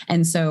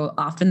 And so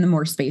often the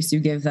more space you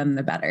give them,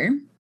 the better.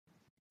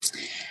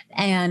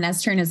 And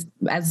as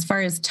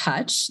far as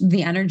touch,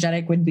 the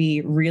energetic would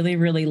be really,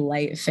 really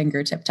light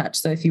fingertip touch.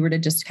 So if you were to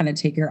just kind of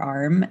take your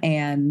arm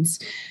and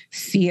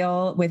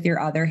feel with your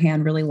other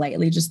hand really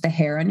lightly just the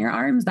hair on your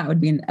arms, that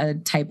would be a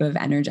type of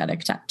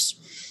energetic touch.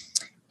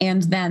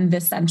 And then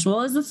the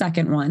sensual is the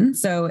second one.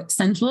 So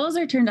sensuals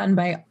are turned on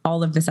by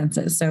all of the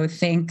senses. So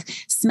think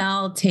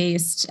smell,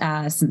 taste,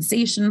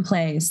 sensation,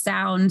 play,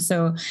 sound.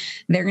 So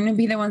they're going to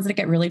be the ones that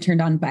get really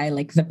turned on by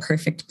like the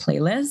perfect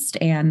playlist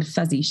and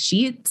fuzzy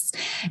sheets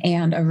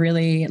and a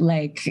really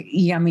like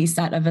yummy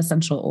set of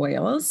essential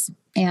oils.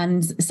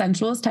 And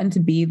sensuals tend to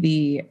be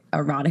the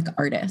erotic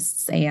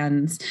artists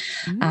and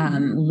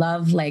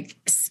love like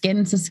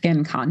skin to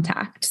skin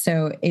contact.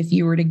 So if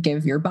you were to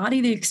give your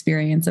body the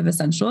experience of a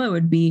sensual, it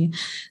would be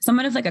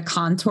somewhat of like a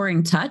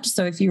contouring touch.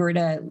 So if you were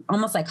to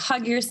almost like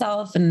hug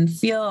yourself and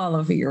feel all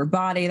over your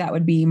body, that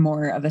would be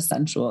more of a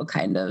sensual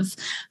kind of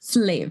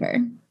flavor.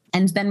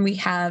 And then we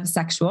have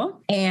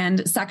sexual,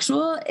 and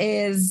sexual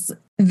is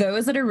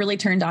those that are really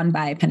turned on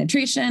by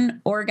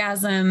penetration,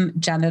 orgasm,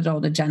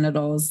 genital to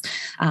genitals,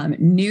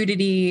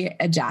 nudity,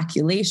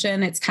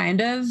 ejaculation. It's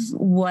kind of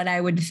what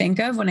I would think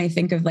of when I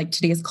think of like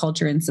today's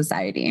culture and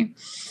society.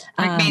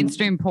 Like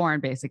mainstream porn,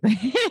 basically.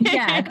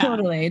 Yeah,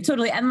 totally.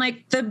 And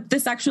like the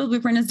sexual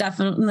blueprint is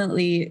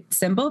definitely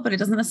simple, but it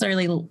doesn't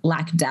necessarily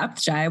lack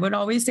depth. I would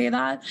always say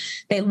that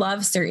they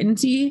love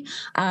certainty,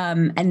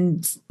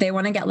 and they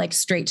want to get like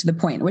straight to the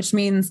point, which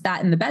means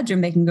that in the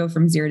bedroom, they can go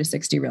from 0 to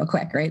 60 real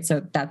quick. Right.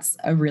 So that's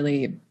a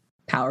really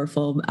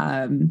powerful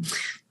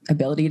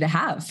ability to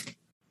have.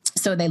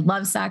 So they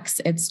love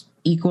sex. It's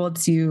equal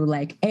to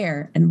like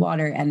air and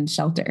water and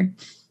shelter.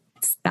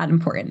 It's that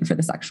important for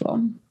the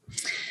sexual.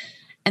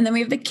 And then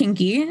we have the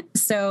kinky.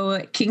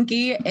 So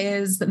kinky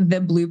is the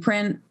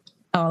blueprint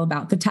all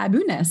about the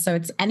tabooness. So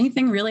it's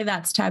anything really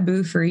that's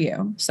taboo for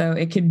you. So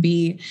it could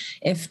be,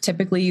 if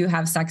typically you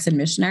have sex in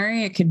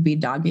missionary, it could be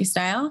doggy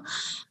style.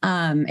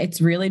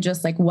 It's really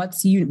just like,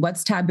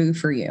 what's taboo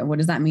for you? What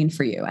does that mean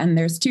for you? And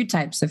there's two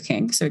types of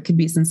kink. So it could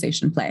be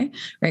sensation play,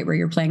 right? Where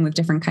you're playing with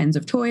different kinds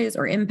of toys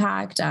or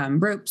impact,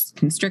 ropes,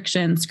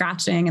 constriction,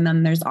 scratching. And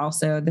then there's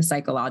also the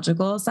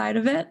psychological side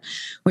of it,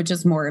 which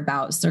is more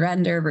about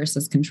surrender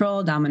versus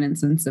control,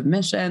 dominance and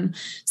submission.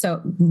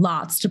 So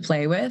lots to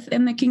play with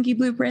in the kinky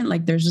blueprint.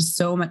 Like there's just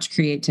so much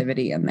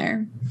creativity in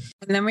there.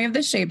 And then we have the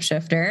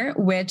shapeshifter,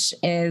 which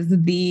is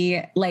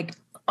the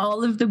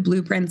all of the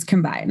blueprints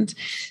combined.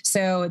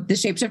 So the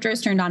shapeshifter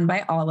is turned on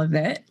by all of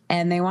it,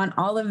 and they want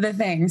all of the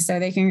things. So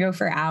they can go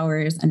for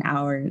hours and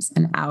hours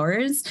and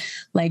hours.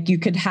 Like you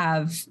could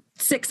have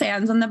 6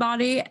 hands on the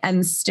body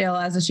and still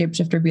as a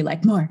shapeshifter be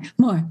like, more.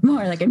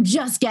 Like, I'm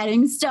just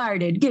getting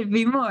started. Give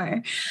me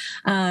more.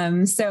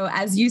 So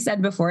as you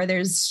said before,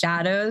 there's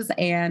shadows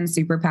and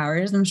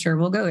superpowers. I'm sure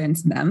we'll go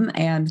into them.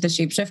 And the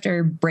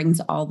shapeshifter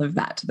brings all of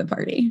that to the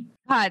party.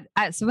 God,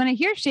 so when I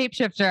hear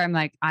shapeshifter, I'm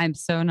like, I'm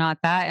so not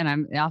that. And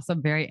I'm also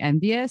very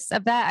envious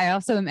of that. I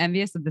also am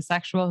envious of the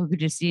sexual who could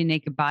just see a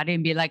naked body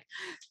and be like,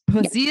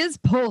 pussy is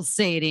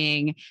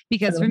pulsating.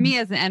 Because for me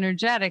as an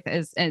energetic,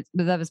 that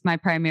was my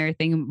primary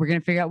thing. We're going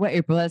to figure out what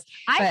April is.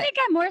 I think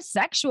I'm more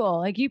sexual.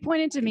 Like you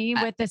pointed to me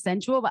with the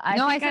sensual, but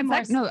I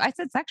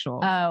said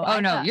sexual. Oh,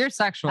 no, you're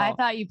sexual. I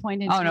thought you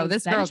pointed to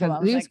this sensual.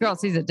 girl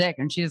sees a dick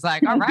and she's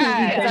like, all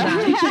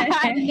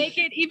right.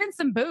 Naked, even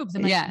some boobs.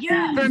 I'm like,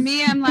 yeah. For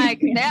me, I'm like,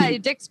 yeah, your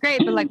dick's great,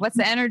 but like, what's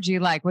the energy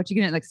like? What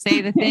you gonna like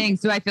say the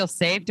things? Do I feel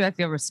safe? Do I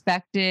feel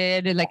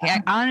respected? And like,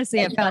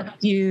 honestly,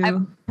 I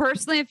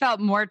personally felt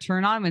more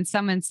turn on when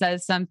someone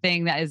says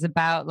something that is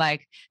about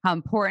like how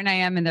important I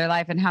am in their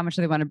life and how much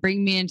they want to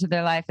bring me into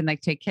their life and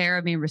like take care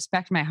of me,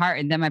 respect my heart,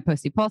 and then my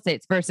pussy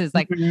pulsates versus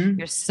like,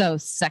 you're so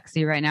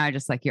sexy right now. I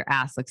just like your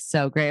ass looks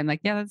so great. I'm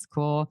like, yeah, that's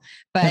cool.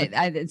 But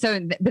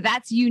but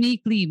that's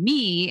uniquely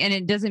me. And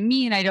it doesn't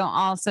mean I don't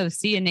also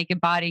see a naked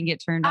body and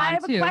get turned on. I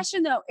have a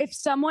question though. If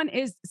someone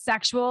is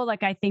sexual,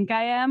 like I think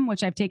I am,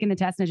 which I've taken the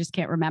test and I just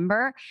can't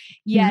remember,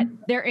 yet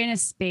they're in a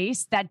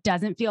space that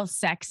doesn't feel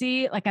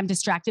sexy. Like I'm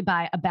distracted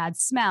by a bad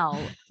smell.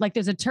 Like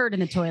there's a turd in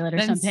the toilet or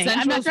something.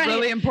 Sensual's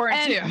really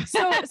important too.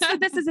 so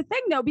this is a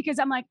thing though, because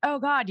I'm like, oh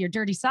God, your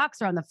dirty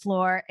socks are on the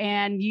floor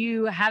and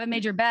you haven't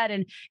made your bed.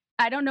 And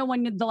I don't know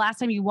when the last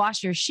time you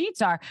washed your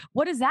sheets are.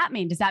 What does that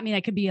mean? Does that mean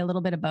I could be a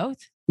little bit of both?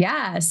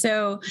 Yeah.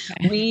 So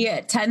we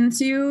tend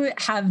to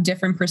have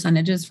different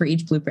percentages for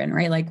each blueprint,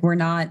 right? Like we're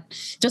not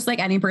just like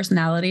any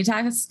personality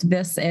test.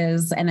 This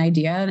is an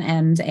idea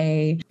and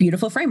a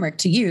beautiful framework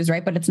to use,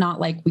 right? But it's not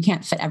like we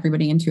can't fit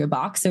everybody into a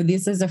box. So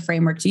this is a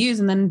framework to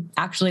use and then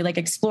actually like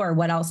explore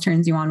what else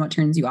turns you on, what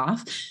turns you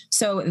off.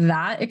 So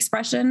that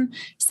expression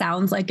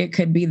sounds like it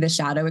could be the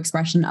shadow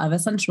expression of a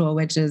sensual,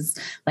 which is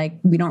like,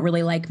 we don't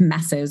really like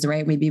messes,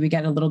 right? Maybe we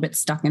get a little bit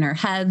stuck in our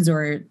heads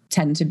or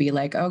tend to be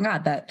like, oh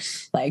God, that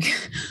like,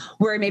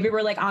 where maybe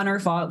we're like on our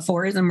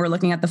floors and we're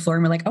looking at the floor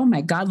and we're like, oh my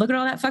God, look at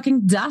all that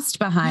fucking dust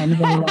behind me.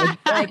 Like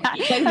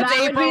that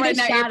April right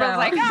now. April's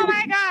like, oh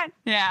my God.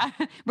 Yeah.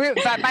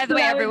 By the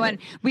way, everyone,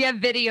 we have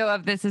video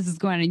of this. This is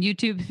going on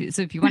YouTube.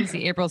 So if you want to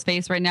see April's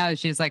face right now,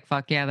 she's like,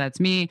 fuck yeah, that's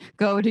me.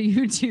 Go to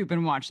YouTube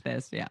and watch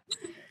this. Yeah.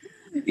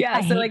 Yeah.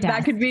 So like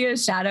that could be a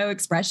shadow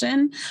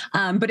expression.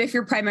 But if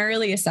you're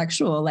primarily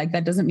asexual, like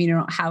that doesn't mean you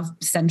don't have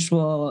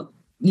sensual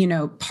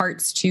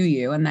parts to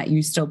you and that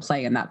you still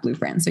play in that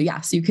blueprint. So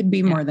yes, you could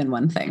be more than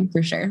one thing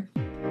for sure.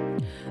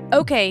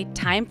 Okay,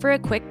 time for a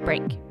quick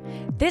break.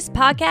 This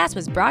podcast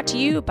was brought to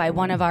you by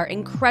one of our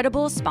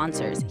incredible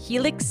sponsors,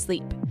 Helix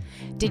Sleep.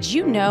 Did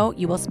you know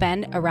you will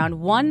spend around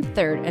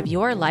 1/3 of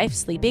your life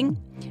sleeping?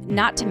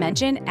 Not to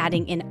mention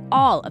adding in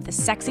all of the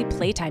sexy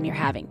playtime you're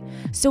having.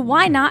 So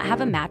why not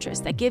have a mattress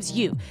that gives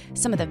you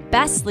some of the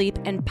best sleep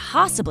and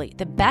possibly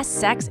the best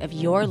sex of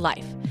your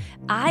life?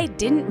 I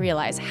didn't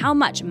realize how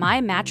much my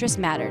mattress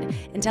mattered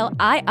until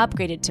I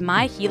upgraded to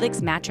my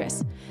Helix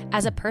mattress.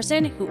 As a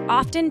person who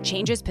often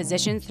changes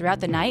positions throughout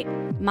the night,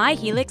 my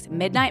Helix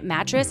Midnight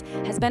mattress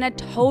has been a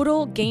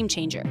total game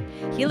changer.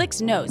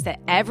 Helix knows that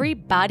every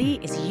body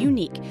is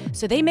unique,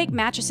 so they make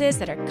mattresses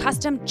that are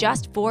custom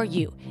just for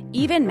you,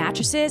 even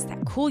mattresses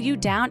that cool you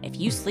down if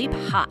you sleep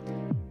hot.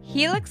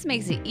 Helix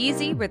makes it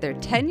easy with their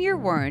 10-year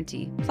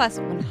warranty, plus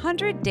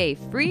 100-day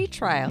free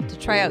trial to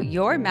try out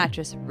your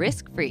mattress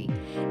risk-free.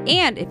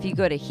 And if you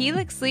go to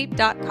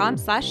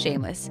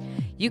helixsleep.com/shameless,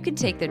 you can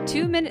take their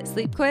 2-minute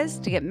sleep quiz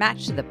to get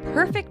matched to the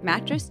perfect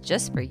mattress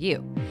just for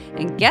you.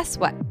 And guess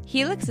what?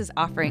 Helix is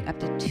offering up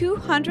to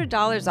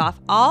 $200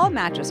 off all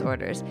mattress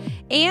orders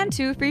and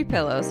 2 free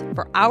pillows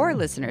for our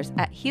listeners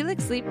at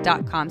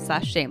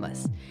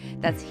helixsleep.com/shameless.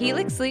 That's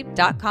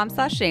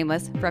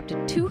helixsleep.com/shameless for up to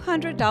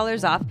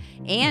 $200 off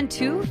and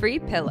 2 free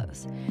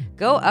pillows.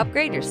 Go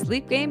upgrade your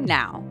sleep game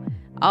now.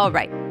 All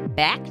right,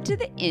 back to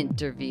the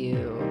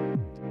interview.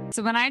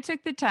 So when I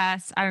took the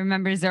test, I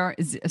remember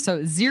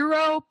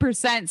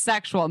 0%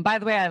 sexual. And by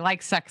the way, I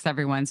like sex,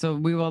 everyone. So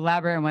we will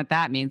elaborate on what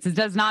that means. It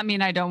does not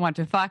mean I don't want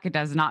to fuck. It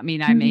does not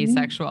mean I'm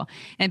asexual.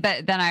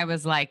 But then I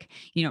was like,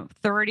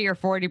 30 or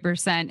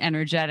 40%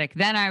 energetic.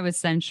 Then I was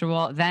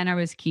sensual. Then I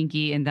was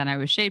kinky. And then I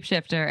was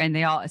shapeshifter.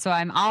 And so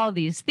I'm all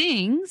these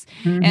things.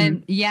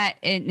 And yet,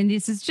 and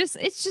this is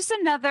it's just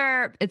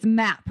another, it's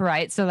map,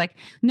 right? So like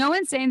no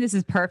one's saying this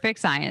is perfect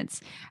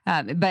science.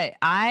 But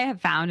I have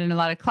found, and a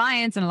lot of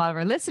clients and a lot of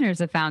our listeners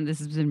have found this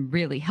has been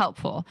really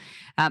helpful.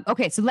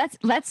 Okay, so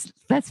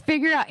let's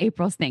figure out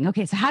April's thing.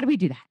 Okay, so how do we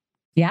do that?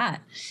 Yeah.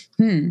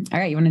 All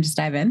right, you want to just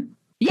dive in?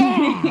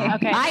 Yeah.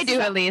 Okay. I do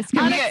at least.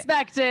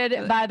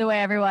 Unexpected, by the way,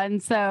 everyone.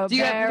 So do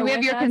we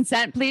have your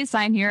consent? Please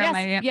sign here.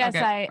 Yes,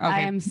 okay.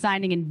 I am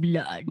signing in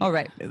blood. All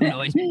right.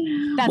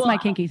 That's my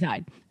kinky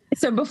side.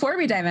 So before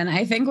we dive in,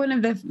 I think one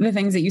of the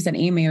things that you said,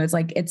 Amy, was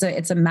like, it's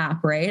a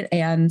map, right?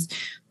 And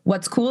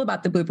what's cool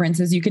about the blueprints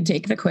is you could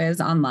take the quiz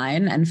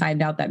online and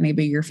find out that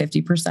maybe you're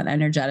 50%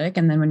 energetic.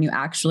 And then when you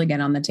actually get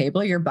on the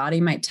table, your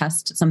body might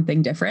test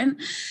something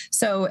different.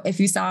 So if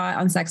you saw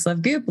on Sex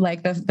Love Goop,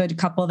 like the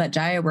couple that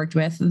Jaya worked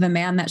with, the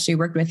man that she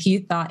worked with, he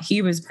thought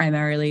he was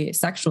primarily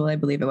sexual, I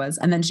believe it was.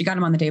 And then she got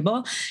him on the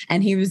table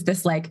and he was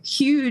this like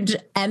huge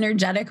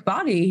energetic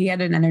body. He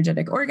had an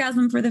energetic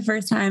orgasm for the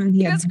first time.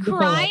 He was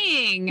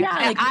crying. Yeah,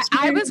 like,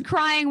 I was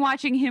crying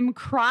watching him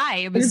cry.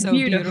 It was so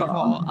beautiful.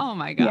 Oh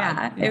my God.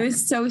 Yeah, it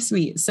was so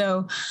sweet.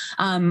 So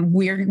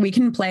we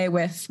can play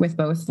with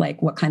both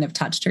like what kind of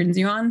touch turns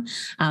you on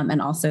and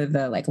also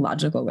the like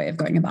logical way of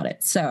going about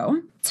it.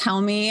 So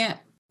tell me,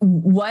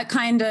 what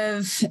kind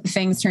of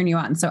things turn you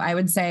on? So I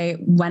would say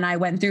when I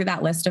went through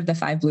that list of the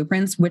 5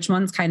 blueprints, which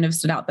ones kind of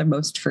stood out the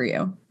most for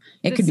you?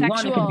 It could be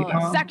one, it could be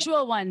all.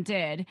 Sexual one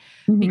did,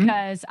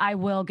 because I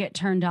will get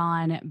turned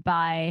on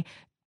by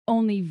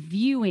only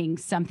viewing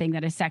something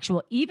that is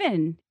sexual,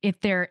 even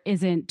if there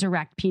isn't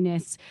direct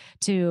penis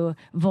to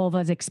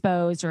vulvas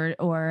exposed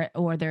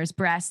or there's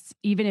breasts,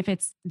 even if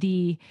it's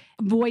the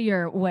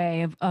voyeur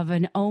way of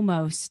an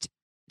almost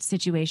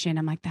situation.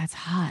 I'm like, that's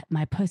hot.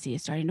 My pussy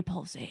is starting to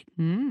pulsate.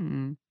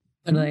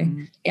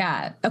 Totally.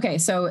 Yeah. Okay.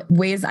 So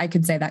ways I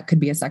could say that could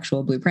be a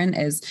sexual blueprint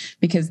is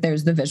because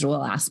there's the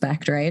visual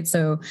aspect, right?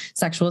 So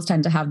sexuals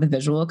tend to have the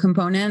visual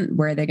component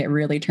where they get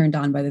really turned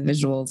on by the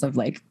visuals of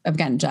like,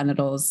 again,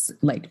 genitals,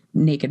 like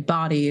naked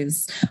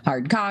bodies,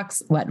 hard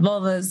cocks, wet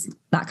vulvas,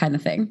 that kind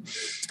of thing.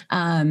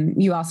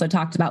 You also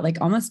talked about like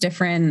almost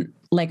different,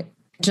 like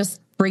just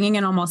bringing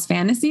in almost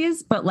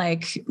fantasies, but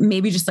like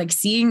maybe just like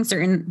seeing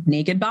certain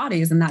naked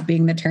bodies and that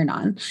being the turn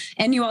on.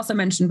 And you also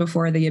mentioned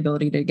before the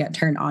ability to get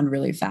turned on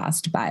really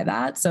fast by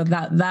that. So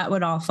that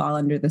would all fall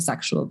under the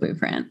sexual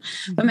blueprint.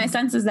 But my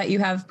sense is that you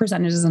have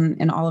percentages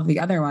in all of the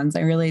other ones.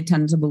 I really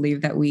tend to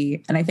believe that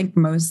and I think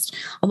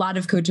a lot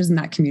of coaches in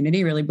that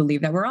community really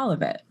believe that we're all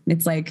of it.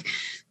 It's like,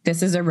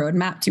 this is a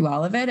roadmap to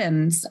all of it.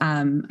 And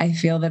I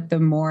feel that the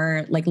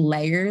more like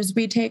layers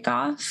we take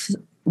off,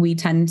 we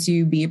tend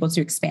to be able to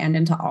expand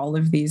into all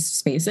of these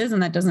spaces.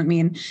 And that doesn't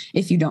mean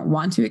if you don't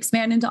want to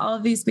expand into all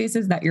of these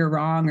spaces that you're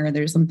wrong or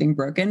there's something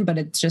broken, but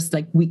it's just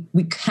like we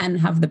can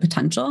have the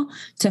potential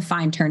to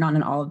find turn on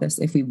in all of this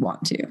if we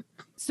want to.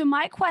 So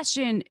my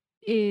question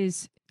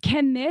is,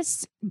 can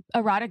this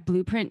erotic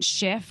blueprint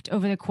shift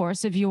over the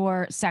course of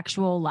your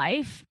sexual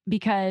life?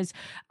 Because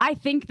I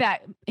think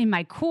that in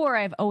my core,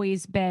 I've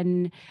always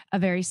been a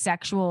very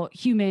sexual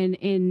human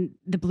in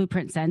the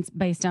blueprint sense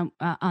based on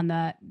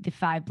the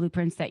 5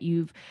 blueprints that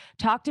you've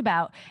talked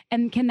about.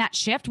 And can that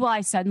shift? Will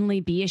I suddenly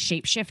be a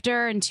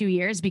shapeshifter in 2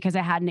 years because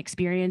I had an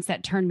experience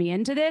that turned me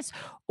into this?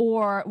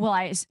 Or will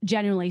I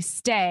genuinely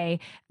stay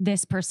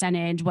this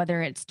percentage,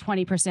 whether it's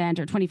 20%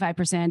 or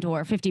 25%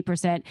 or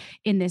 50%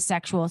 in this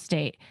sexual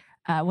state?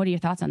 What are your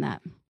thoughts on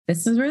that?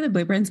 This is where the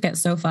blueprints get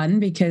so fun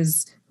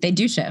because they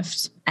do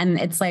shift. And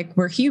it's like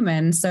we're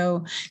human.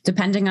 So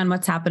depending on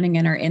what's happening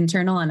in our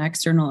internal and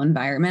external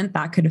environment,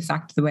 that could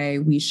affect the way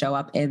we show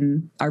up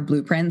in our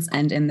blueprints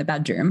and in the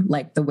bedroom,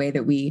 like the way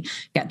that we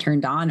get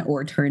turned on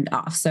or turned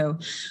off. So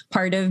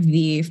part of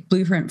the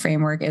blueprint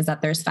framework is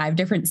that there's 5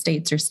 different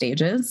states or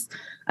stages.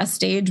 A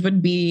stage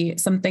would be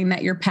something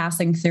that you're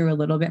passing through a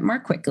little bit more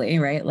quickly,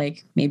 right?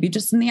 Like maybe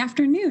just in the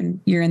afternoon,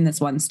 you're in this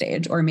one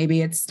stage, or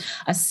maybe it's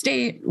a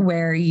state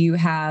where you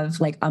have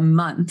like a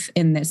month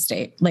in this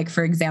state. Like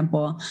for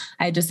example,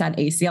 I just had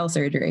ACL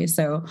surgery.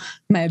 So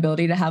my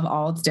ability to have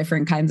all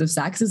different kinds of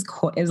sex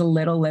is a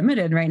little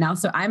limited right now.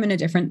 So I'm in a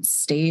different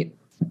state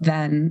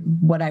than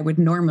what I would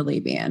normally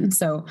be in.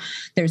 So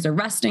there's a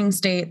resting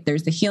state,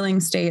 there's the healing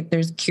state,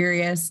 there's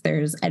curious,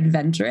 there's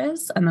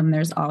adventurous, and then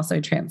there's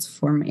also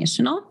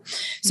transformational.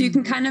 So you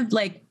can kind of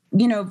like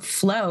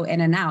flow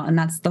in and out. And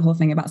that's the whole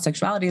thing about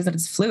sexuality, is that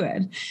it's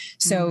fluid.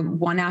 So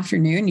one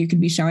afternoon you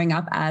could be showing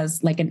up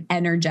as like an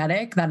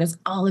energetic that is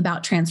all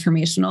about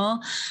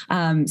transformational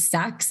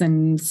sex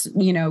and,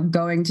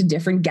 going to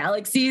different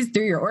galaxies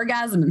through your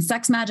orgasm and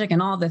sex magic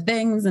and all the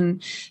things.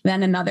 And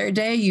then another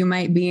day you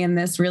might be in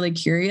this really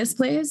curious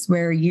place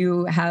where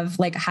you have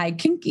like high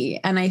kinky.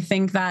 And I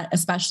think that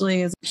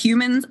especially as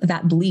humans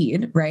that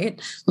bleed,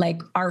 right?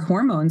 Like our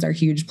hormones are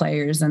huge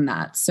players in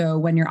that. So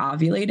when you're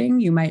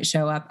ovulating, you might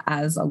show up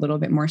as a little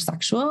bit more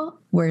sexual,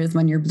 whereas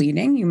when you're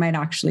bleeding, you might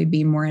actually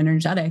be more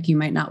energetic. You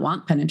might not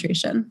want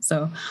penetration.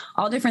 So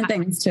all different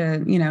things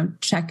to,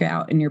 check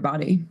out in your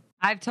body.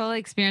 I've totally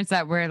experienced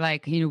that where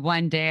like,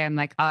 one day I'm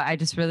like, oh, I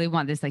just really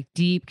want this like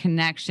deep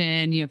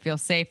connection, feel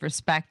safe,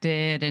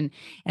 respected, and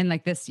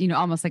like this,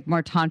 almost like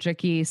more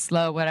tantric-y,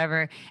 slow,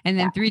 whatever. And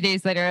then 3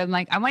 days later, I'm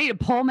like, I want you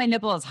to pull my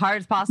nipple as hard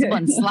as possible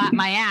and slap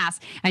my ass.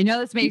 I know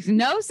this makes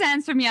no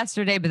sense from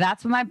yesterday, but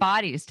that's what my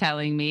body is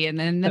telling me. And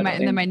then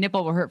my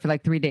nipple will hurt for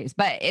like 3 days,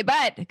 but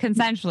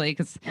consensually,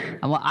 because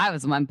I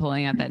was the one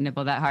pulling out that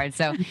nipple that hard.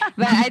 So,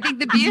 but I think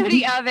the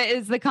beauty of it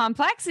is the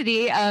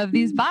complexity of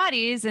these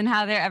bodies and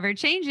how they're ever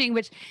changing,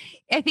 which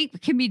I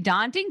think can be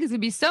daunting, because it'd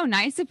be so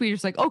nice if we were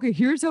just like, okay,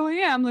 here's how I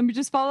am, let me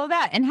just follow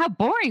that. And how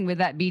boring would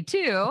that be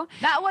too?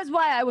 That was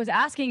why I was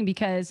asking,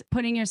 because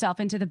putting yourself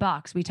into the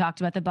box, we talked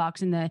about the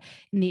box in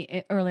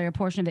the earlier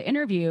portion of the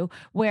interview,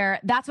 where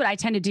that's what I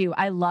tend to do.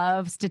 I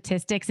love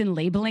statistics and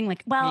labeling,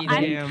 like, well,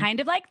 I'm kind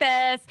of like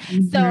this,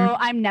 so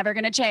I'm never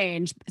going to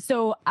change.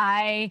 So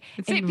I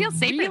feel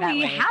safer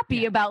really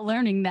happy about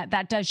learning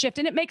that does shift.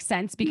 And it makes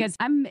sense, because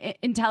I'm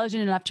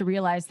intelligent enough to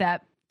realize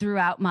that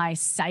throughout my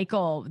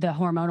cycle, the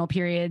hormonal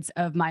periods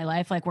of my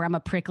life, like where I'm a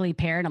prickly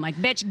pear and I'm like,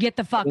 bitch, get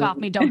the fuck off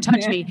me, don't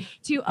touch me,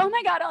 to, oh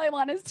my God, all I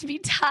want is to be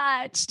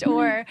touched,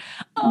 or,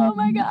 oh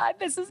my God,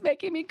 this is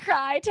making me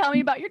cry, tell me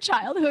about your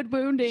childhood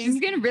wounding. She's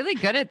getting really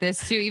good at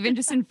this too, even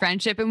just in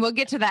friendship. And we'll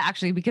get to that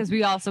actually, because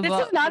we also This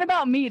is not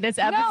about me. This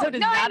episode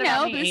is not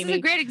about me, This Amy. is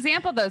a great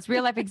example though. It's a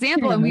real life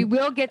example. And we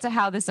will get to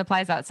how this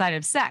applies outside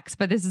of sex.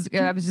 But this is,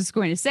 I was just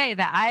going to say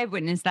that I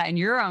witnessed that in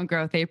your own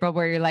growth, April,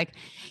 where you're like,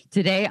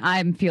 today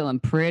I'm feeling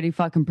pretty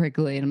fucking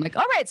prickly. And I'm like,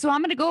 all right, so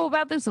I'm going to go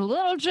about this a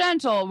little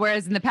gentle.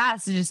 Whereas in the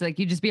past, it's just like,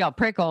 you just be all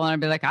prickle and I'd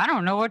be like, I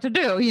don't know what to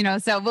do,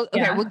 So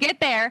we'll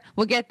get there.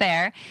 We'll get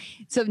there.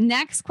 So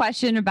next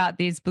question about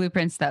these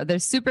blueprints though,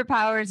 there's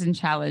superpowers and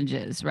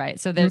challenges, right?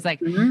 So there's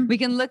like, we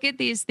can look at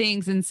these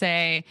things and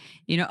say,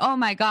 oh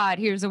my God,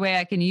 here's a way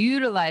I can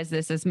utilize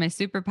this as my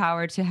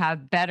superpower to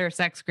have better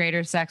sex,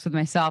 greater sex with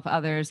myself,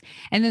 others.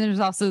 And then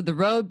there's also the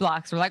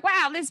roadblocks. We're like,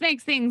 wow, this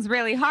makes things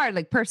really hard.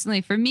 Like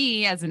personally for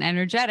me as an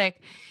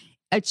energetic,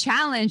 a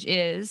challenge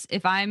is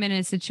if I'm in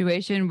a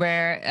situation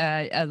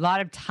where a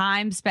lot of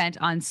time spent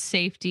on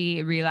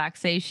safety,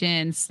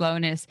 relaxation,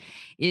 slowness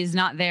is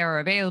not there or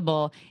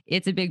available,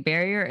 it's a big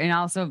barrier, and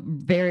also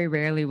very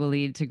rarely will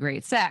lead to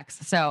great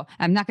sex. So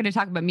I'm not going to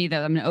talk about me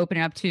though. I'm going to open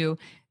it up to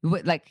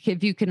like,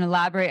 if you can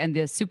elaborate on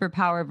the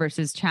superpower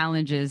versus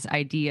challenges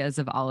ideas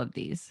of all of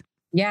these.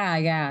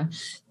 Yeah.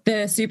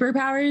 The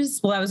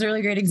superpowers, well, that was a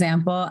really great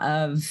example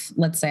of,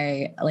 let's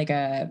say, like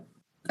a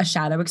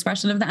shadow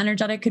expression of the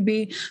energetic could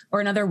be,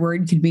 or another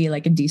word could be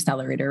like a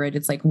decelerator, right?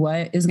 It's like,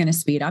 what is going to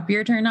speed up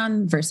your turn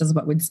on versus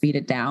what would speed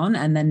it down,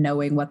 and then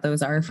knowing what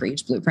those are for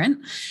each blueprint.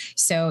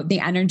 So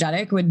the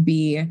energetic would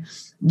be,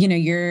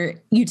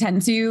 you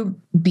tend to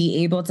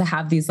be able to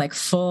have these like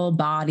full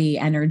body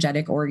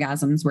energetic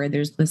orgasms where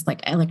there's this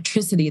like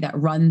electricity that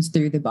runs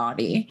through the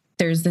body.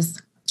 There's this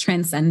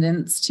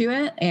transcendence to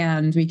it,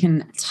 and we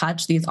can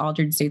touch these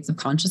altered states of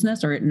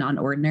consciousness or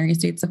non-ordinary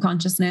states of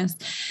consciousness,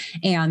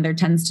 and there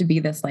tends to be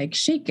this like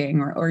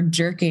shaking or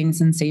jerking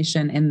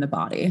sensation in the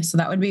body. So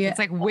that would be, it's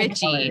like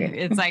witchy.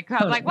 It's like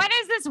totally. Like, what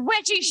is this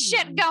witchy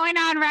shit going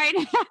on right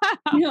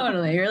now?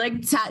 Totally. You're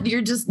like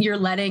you're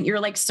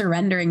like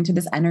surrendering to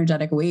this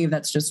energetic wave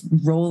that's just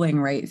rolling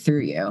right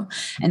through you.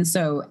 And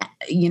so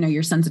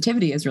your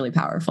sensitivity is really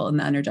powerful in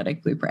the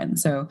energetic blueprint.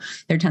 So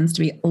there tends to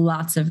be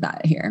lots of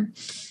that here.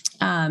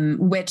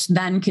 Which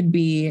then could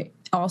be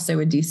also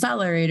a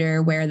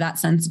decelerator, where that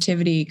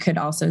sensitivity could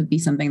also be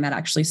something that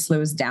actually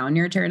slows down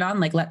your turn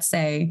on. Like, let's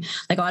say,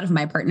 like a lot of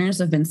my partners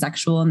have been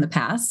sexual in the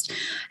past,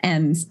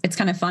 and it's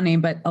kind of funny,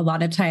 but a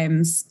lot of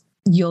times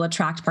you'll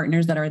attract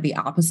partners that are the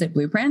opposite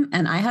blueprint.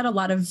 And I had a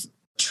lot of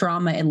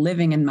trauma in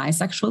living in my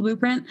sexual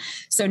blueprint.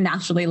 So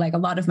naturally, like a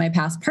lot of my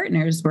past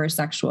partners were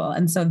sexual.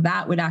 And so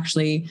that would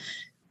actually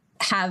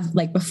have,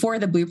 like, before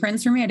the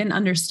blueprints for me, I didn't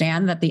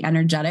understand that the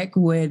energetic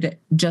would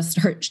just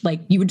hurt.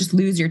 Like, you would just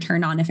lose your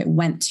turn on if it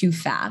went too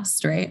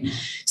fast. Right.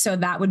 So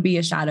that would be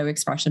a shadow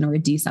expression or a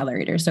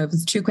decelerator. So if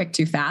it's too quick,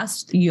 too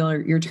fast,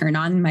 your turn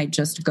on might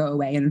just go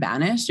away and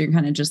vanish. You're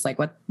kind of just like,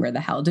 where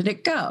the hell did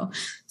it go?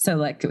 So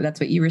like, that's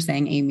what you were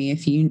saying, Amy,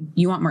 if you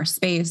want more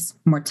space,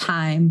 more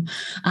time,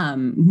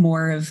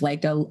 more of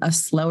like a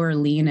slower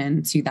lean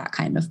into that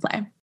kind of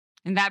play.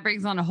 And that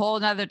brings on a whole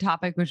nother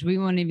topic, which we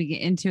won't even get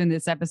into in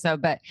this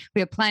episode, but we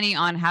have plenty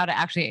on how to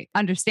actually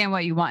understand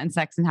what you want in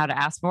sex and how to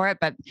ask for it.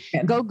 But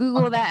go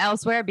Google that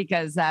elsewhere,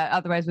 because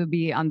otherwise we'll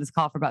be on this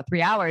call for about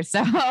 3 hours.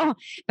 So,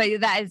 but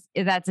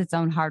that's its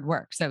own hard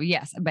work. So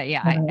yes, but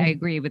yeah, I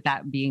agree with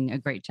that being a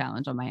great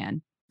challenge on my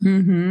end.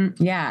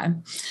 Mm-hmm. Yeah.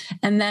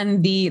 And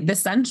then the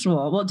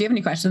sensual. Well, do you have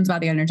any questions about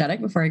the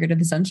energetic before I go to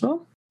the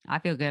sensual? I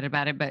feel good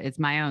about it, but it's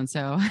my own.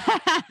 So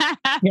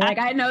you're like,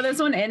 I know this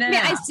one in and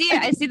out. I see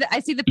it. I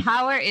see the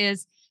power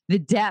is the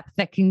depth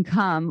that can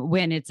come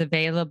when it's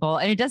available.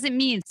 And it doesn't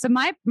mean, so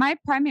my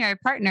primary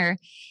partner,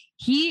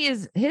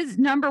 his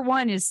number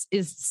one is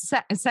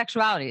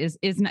sexuality, is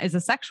a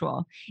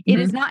sexual. It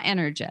is not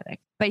energetic,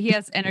 but he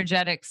has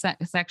energetic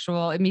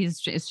sexual. It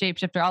means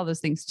shapeshifter, all those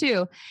things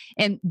too.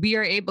 And we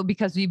are able,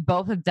 because we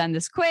both have done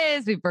this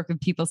quiz, we've worked with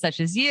people such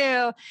as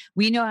you,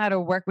 we know how to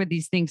work with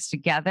these things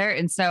together.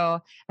 And so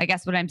I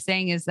guess what I'm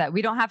saying is that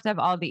we don't have to have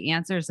all the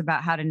answers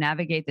about how to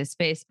navigate this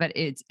space, but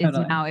it's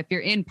totally. Now, if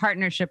you're in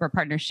partnership or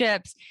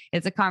partnerships,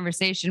 it's a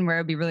conversation where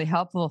it would be really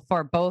helpful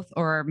for both,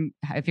 or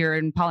if you're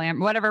in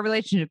polyamory, whatever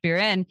relationship you're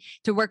in,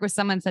 to work with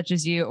someone such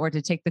as you, or to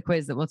take the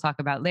quiz that we'll talk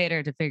about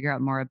later to figure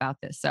out more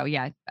about this. So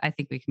yeah, I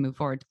think we can move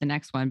forward to the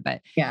next one,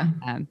 but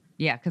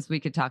because we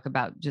could talk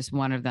about just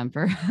one of them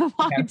for a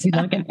long time.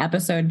 Like an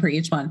episode per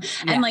each one.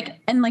 Yeah.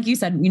 And like you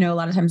said, a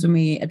lot of times when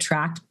we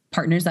attract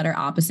partners that are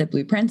opposite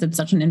blueprints, it's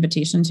such an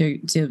invitation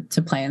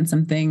to play in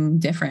something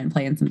different,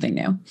 play in something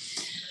new.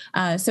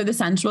 So the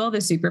sensual, the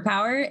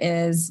superpower,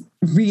 is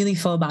really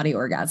full body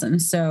orgasm.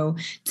 So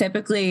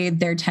typically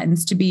there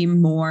tends to be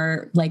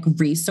more like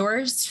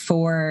resource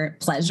for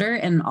pleasure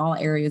in all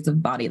areas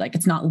of body. Like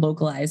it's not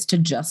localized to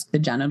just the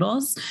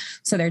genitals.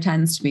 So there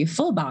tends to be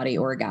full body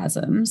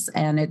orgasms,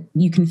 and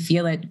you can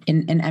feel it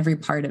in every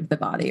part of the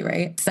body,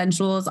 right?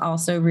 Sensuals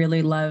also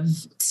really love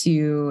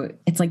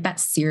it's like that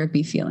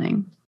syrupy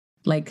feeling.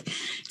 Like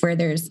where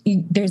there's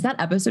that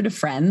episode of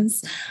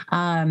Friends.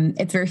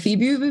 It's where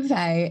Phoebe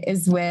Buffay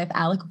is with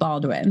Alec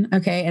Baldwin.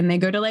 Okay. And they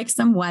go to like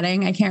some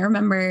wedding. I can't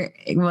remember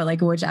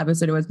which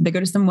episode it was, but they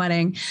go to some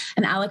wedding,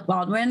 and Alec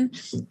Baldwin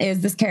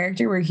is this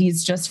character where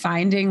he's just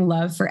finding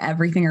love for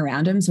everything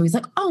around him. So he's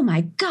like, oh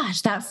my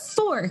gosh, that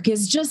fork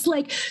is just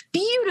like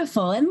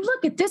beautiful. And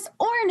look at this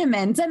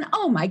ornament. And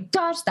oh my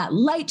gosh, that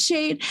light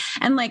shade.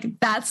 And like,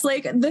 that's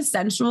like the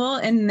sensual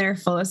in their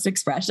fullest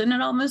expression.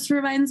 It almost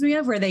reminds me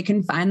of, where they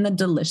can find the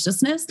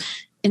deliciousness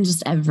in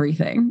just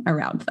everything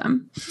around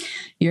them.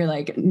 You're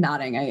like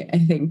nodding. I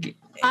think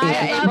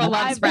April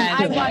loves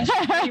Friends.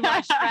 We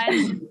watched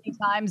Friends many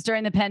times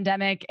during the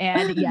pandemic,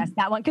 and yes,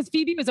 that one, because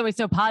Phoebe was always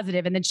so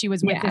positive, and then she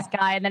was with this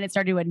guy, and then it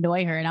started to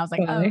annoy her, and I was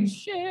like, oh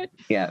shit.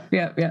 Yeah.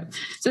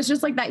 So it's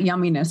just like that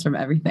yumminess from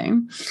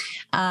everything.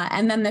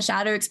 And then the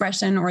shadow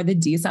expression or the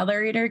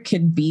decelerator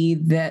could be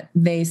that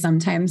they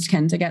sometimes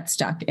tend to get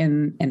stuck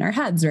in our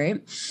heads, right?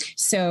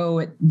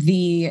 So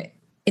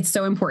it's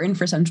so important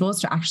for sensuals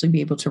to actually be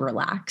able to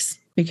relax,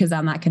 because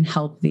then that can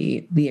help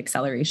the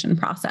acceleration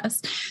process.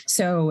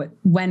 So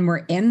when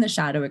we're in the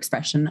shadow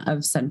expression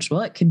of sensual,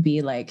 it could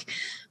be like,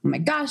 oh my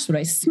gosh, what do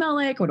I smell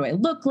like? What do I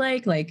look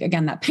like? Like,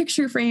 again, that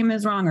picture frame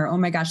is wrong, or, oh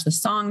my gosh, the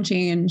song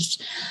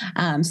changed.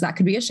 So that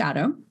could be a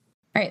shadow.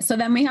 All right. So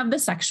then we have the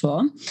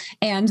sexual,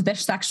 and the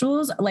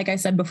sexuals, like I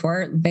said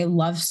before, they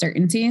love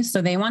certainty.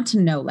 So they want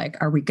to know, like,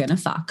 are we going to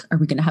fuck? Are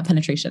we going to have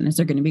penetration? Is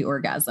there going to be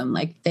orgasm?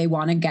 Like, they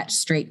want to get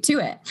straight to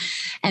it.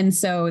 And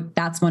so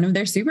that's one of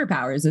their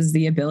superpowers, is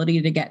the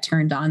ability to get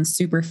turned on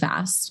super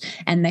fast.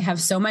 And they have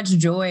so much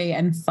joy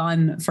and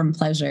fun from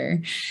pleasure.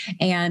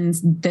 And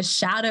the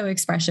shadow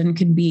expression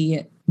could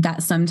be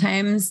that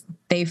sometimes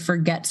they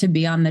forget to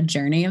be on the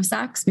journey of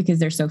sex because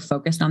they're so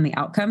focused on the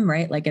outcome,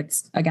 right? Like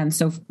it's, again,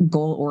 so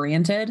goal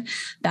oriented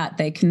that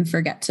they can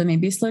forget to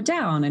maybe slow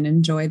down and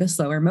enjoy the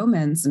slower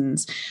moments. And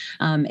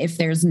if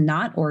there's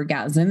not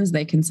orgasms,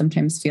 they can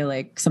sometimes feel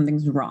like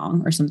something's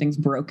wrong or something's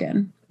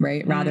broken,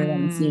 right? Rather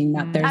than seeing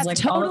that there's that's like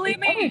totally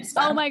me.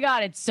 Oh my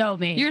God, it's so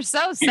me. You're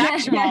so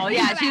sexual.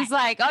 Yeah. She's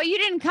like, oh, you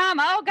didn't come.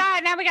 Oh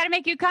God, now we got to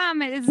make you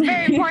come. It's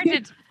very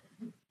important.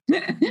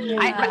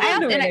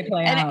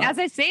 And as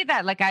I say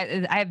that, like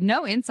I have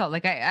no insult.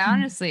 Like I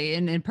honestly,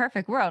 in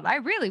perfect world, I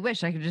really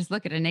wish I could just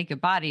look at a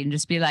naked body and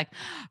just be like,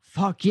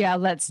 "Fuck yeah,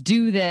 let's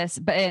do this."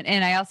 But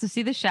and I also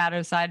see the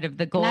shadow side of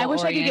the goal. I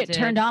wish I could get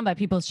turned on by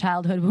people's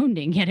childhood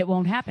wounding, yet it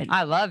won't happen.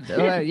 I love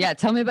it. Yeah,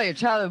 tell me about your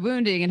childhood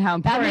wounding and how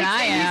important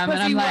I am. And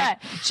I'm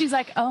like, she's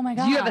like, "Oh my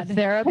God, do you have a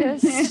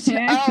therapist?"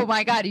 Oh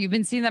my God, you've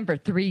been seeing them for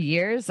 3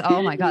 years.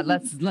 Oh my God,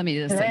 let me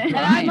just. Like, and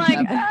I'm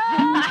like,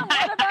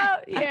 what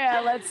about?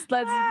 Yeah, let's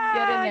get in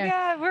there.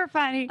 God, we're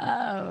funny.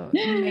 Oh,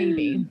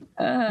 maybe.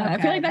 Okay, I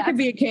feel like that could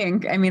be a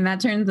kink. I mean, that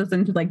turns us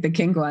into like the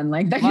kink one.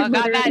 Like that. Well,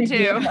 got that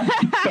too.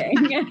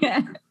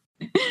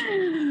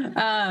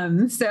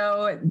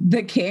 So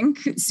the kink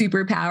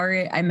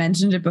superpower, I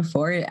mentioned it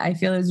before, I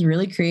feel is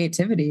really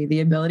creativity,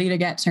 the ability to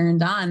get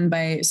turned on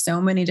by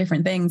so many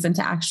different things and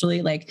to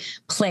actually like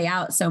play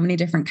out so many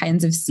different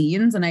kinds of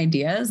scenes and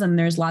ideas. And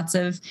there's lots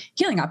of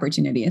healing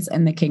opportunities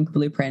in the kink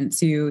blueprint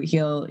to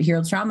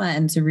heal trauma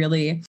and to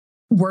really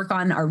work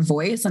on our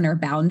voice and our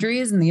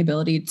boundaries and the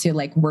ability to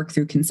like work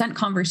through consent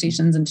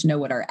conversations and to know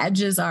what our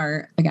edges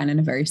are, again, in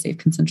a very safe,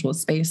 consensual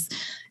space.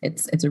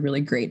 It's a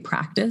really great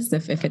practice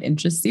if it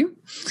interests you.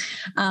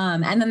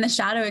 And then the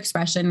shadow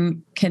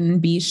expression can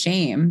be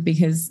shame,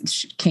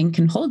 because kink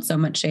can hold so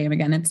much shame.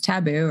 Again, it's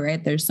taboo,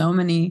 right? There's so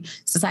many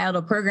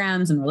societal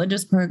programs and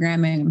religious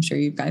programming. I'm sure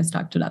you guys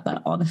talked about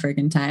that all the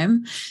friggin'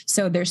 time.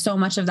 So there's so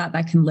much of that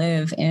can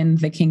live in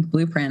the kink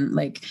blueprint.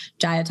 Like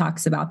Jaya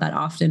talks about that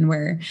often,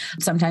 where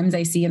sometimes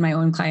I see in my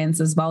own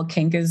clients as well,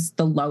 kink is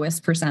the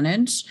lowest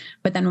percentage.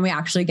 But then when we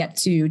actually get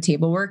to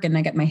table work and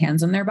I get my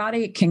hands on their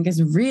body, kink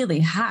is really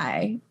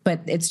high.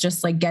 But it's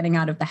just like getting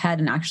out of the head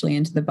and actually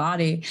into the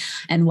body,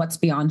 and what's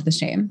beyond the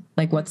shame,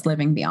 like what's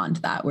living beyond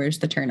that. Where's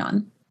the turn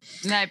on?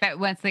 And I bet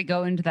once they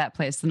go into that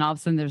place, then all of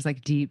a sudden there's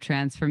like deep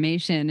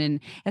transformation. And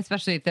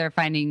especially if they're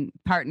finding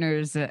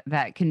partners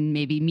that can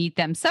maybe meet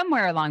them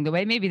somewhere along the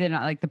way. Maybe they're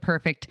not like the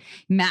perfect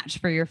match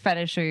for your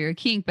fetish or your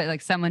kink, but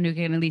like someone who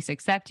can at least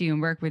accept you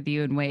and work with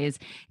you in ways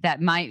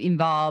that might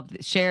involve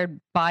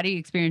shared body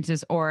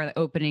experiences or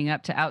opening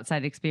up to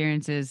outside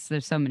experiences.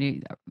 There's so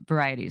many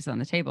varieties on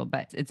the table,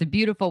 but it's a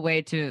beautiful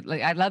way to,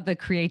 like, I love the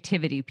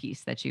creativity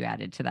piece that you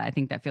added to that. I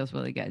think that feels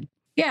really good.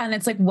 Yeah. And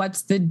it's like,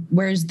 where's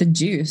the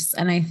juice?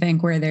 And I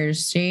think where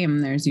there's shame,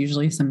 there's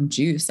usually some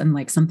juice and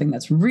like something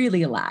that's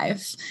really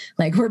alive.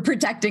 Like we're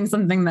protecting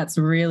something that's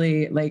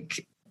really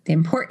like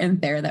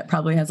important there, that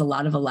probably has a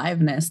lot of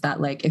aliveness, that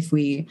like, if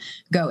we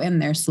go in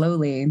there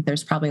slowly,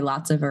 there's probably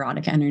lots of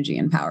erotic energy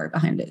and power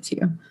behind it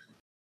too.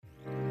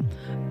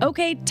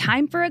 Okay,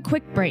 time for a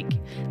quick break.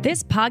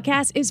 This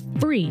podcast is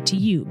free to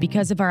you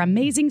because of our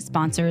amazing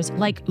sponsors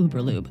like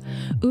Uberlube.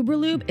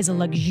 Uberlube is a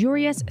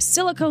luxurious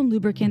silicone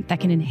lubricant that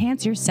can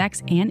enhance your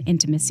sex and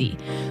intimacy.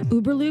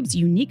 Uberlube's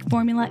unique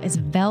formula is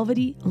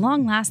velvety,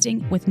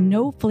 long-lasting, with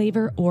no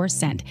flavor or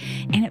scent,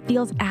 and it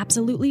feels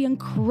absolutely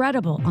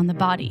incredible on the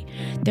body.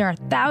 There are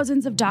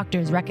thousands of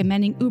doctors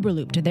recommending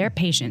Uberlube to their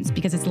patients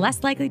because it's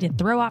less likely to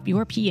throw off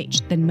your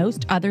pH than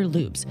most other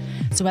lubes.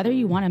 So whether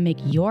you want to make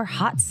your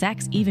hot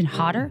sex even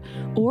hotter,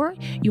 or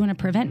you want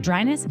to prevent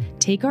dryness,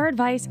 take our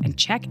advice and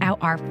check out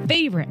our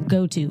favorite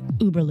go-to,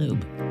 Uberlube.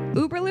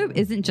 Uberlube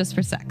isn't just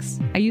for sex.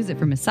 I use it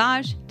for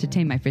massage, to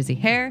tame my frizzy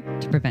hair,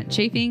 to prevent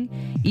chafing,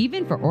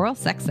 even for oral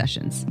sex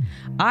sessions.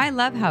 I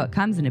love how it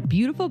comes in a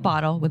beautiful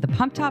bottle with a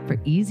pump top for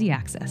easy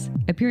access,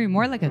 appearing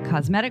more like a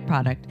cosmetic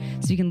product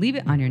so you can leave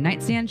it on your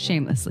nightstand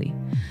shamelessly.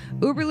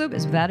 Uberlube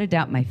is without a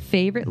doubt my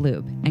favorite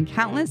lube, and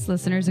countless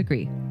listeners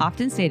agree,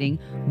 often stating,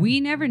 "We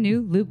never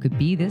knew lube could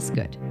be this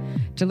good."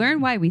 To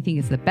learn why we think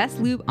it's the best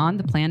lube on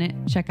the planet,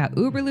 check out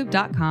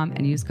uberlube.com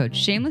and use code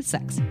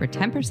SHAMELESSSEX for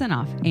 10%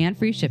 off and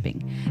free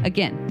shipping.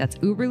 Again, that's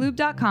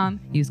uberlube.com.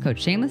 Use code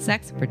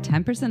SHAMELESSSEX for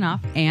 10%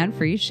 off and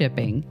free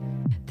shipping.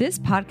 This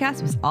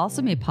podcast was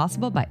also made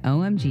possible by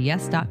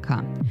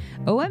OMGYes.com.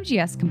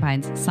 OMGYes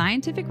combines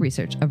scientific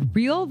research of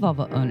real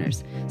vulva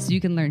owners so you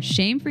can learn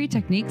shame-free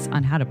techniques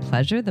on how to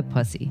pleasure the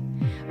pussy.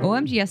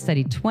 OMGYes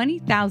studied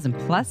 20,000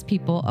 plus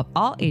people of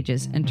all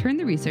ages and turned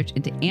the research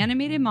into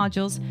animated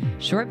modules,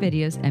 short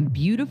videos, and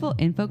beautiful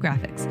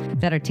infographics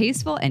that are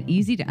tasteful and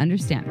easy to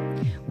understand.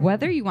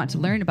 Whether you want to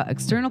learn about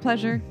external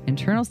pleasure,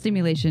 internal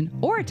stimulation,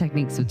 or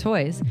techniques with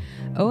toys,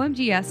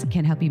 OMGYes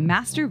can help you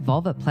master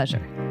vulva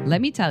pleasure.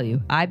 Let me tell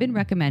you, I've been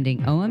recommending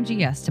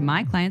OMGYes to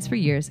my clients for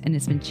years, and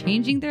it's been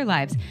changing their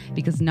lives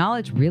because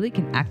knowledge really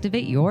can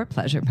activate your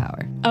pleasure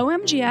power.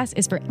 OMGYes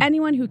is for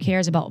anyone who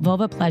cares about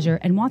vulva pleasure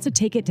and wants to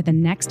take it to the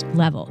next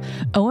level.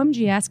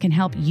 OMGYes can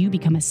help you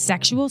become a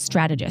sexual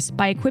strategist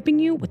by equipping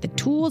you with the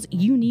tools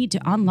you need to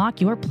unlock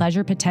your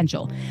pleasure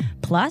potential.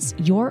 Plus,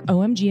 your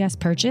OMGYes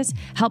purchase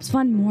helps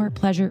fund more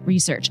pleasure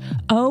research.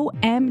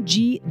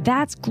 OMG,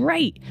 that's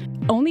great!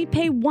 Only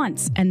pay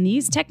once, and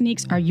these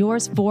techniques are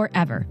yours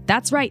forever.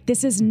 That's right,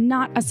 this is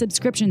not a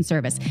subscription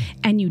service,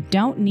 and you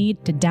don't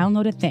need to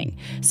download a thing.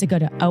 So go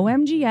to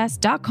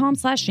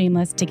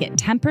omgyes.com/shameless to get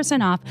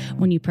 10% off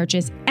when you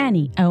purchase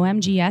any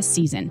OMGYes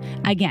season.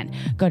 Again,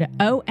 go to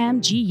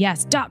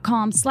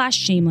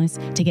omgyes.com/shameless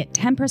to get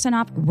 10%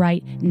 off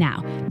right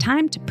now.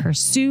 Time to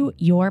pursue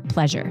your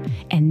pleasure.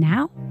 And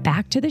now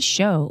back to the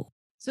show.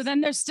 So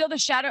then there's still the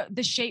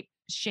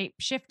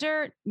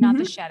shapeshifter, not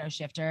the shadow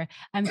shifter.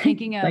 I'm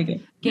thinking of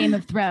Game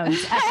of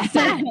Thrones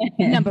episode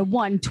number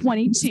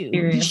 122,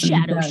 the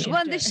shadow shifter.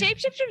 Well, the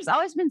shapeshifter has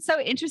always been so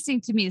interesting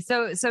to me.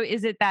 So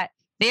is it that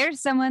there's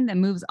someone that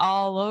moves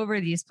all over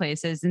these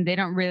places and they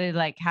don't really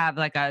like have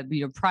like a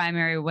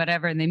primary or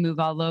whatever, and they move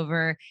all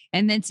over?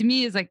 And then to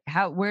me is like,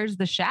 where's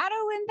the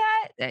shadow in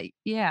that?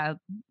 Yeah,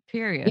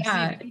 period.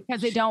 Yeah, because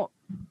they don't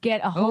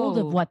get a hold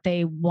of what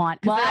they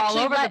want. Well, they're all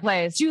over the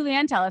place.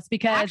 Julianne, tell us,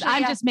 because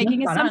I'm just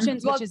making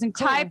assumptions, which isn't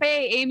cool. Type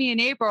A, Amy and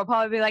April will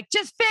probably be like,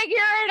 just figure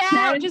it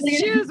out. Just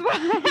choose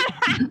one.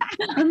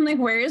 I'm like,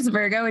 where is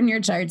Virgo in your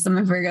charts? I'm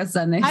a Virgo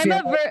sun. I'm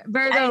a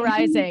Virgo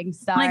rising.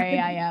 Sorry,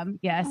 I am.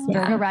 Yes,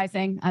 Virgo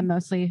rising. I'm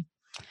mostly,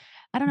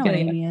 I don't know what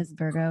Amy is,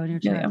 Virgo in your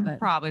chart, but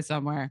probably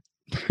somewhere.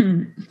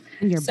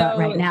 in your butt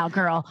right now,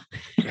 girl.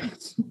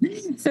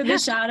 So the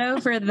shadow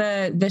for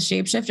the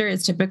shapeshifter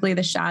is typically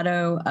the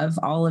shadow of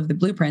all of the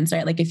blueprints,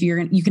 right? Like if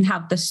you can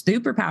have the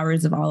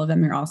superpowers of all of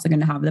them, you're also going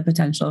to have the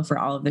potential for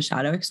all of the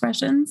shadow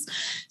expressions.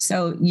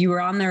 So you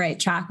were on the right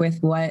track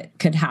with what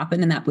could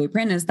happen in that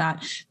blueprint, is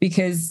that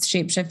because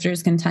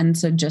shapeshifters can tend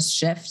to just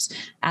shift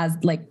as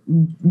like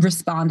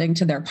responding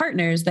to their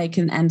partners, they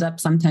can end up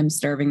sometimes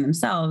starving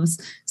themselves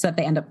so that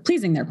they end up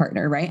pleasing their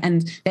partner, right?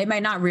 And they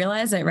might not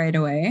realize it right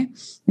away,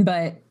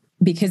 but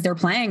because they're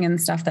playing and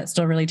stuff, that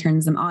still really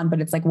turns them on. But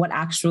it's like, what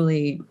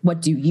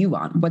do you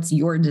want? What's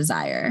your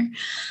desire?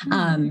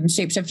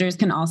 Shapeshifters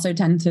can also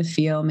tend to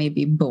feel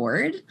maybe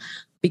bored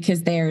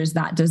because there's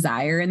that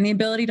desire and the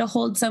ability to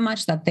hold so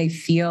much that they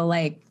feel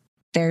like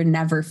they're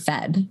never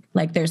fed.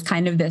 Like there's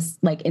kind of this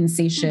like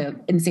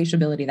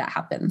insatiability that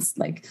happens,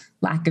 like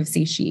lack of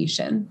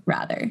satiation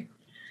rather.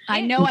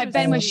 I know I've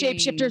been with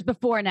shapeshifters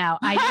before now.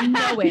 I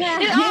know it.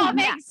 It all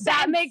makes sense.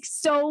 That makes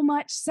so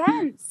much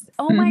sense.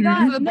 Oh my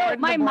God. No,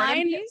 my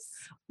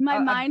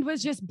mind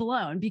was just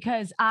blown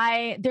because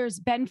there's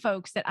been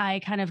folks that I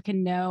kind of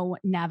can know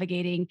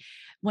navigating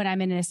when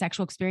I'm in a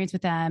sexual experience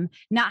with them,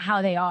 not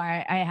how they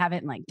are. I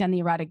haven't like done the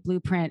erotic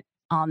blueprint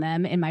on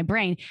them in my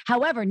brain.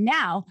 However,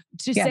 now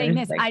just saying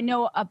this, I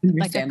know a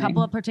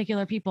couple of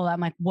particular people. I'm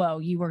like, whoa,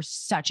 you were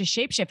such a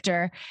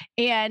shapeshifter.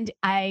 And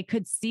I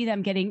could see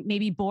them getting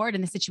maybe bored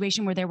in the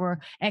situation where they were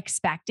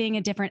expecting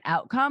a different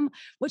outcome,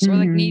 which we're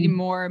like needing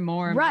more and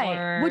more and right.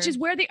 more. Which is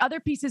where the other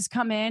pieces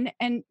come in.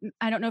 And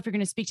I don't know if you're going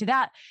to speak to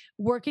that,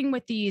 working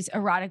with these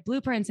erotic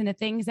blueprints and the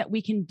things that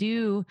we can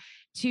do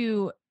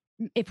to,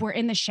 if we're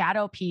in the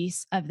shadow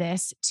piece of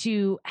this,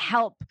 to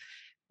help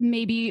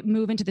maybe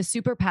move into the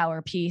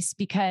superpower piece,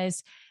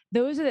 because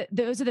those are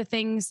the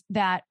things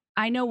that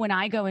I know when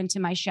I go into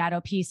my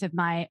shadow piece of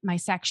my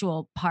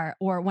sexual part,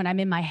 or when I'm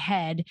in my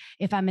head,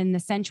 if I'm in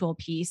the sensual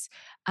piece,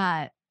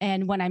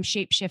 and when I'm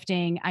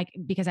shape-shifting,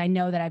 because I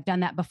know that I've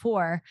done that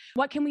before.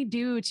 What can we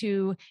do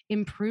to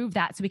improve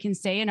that so we can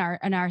stay in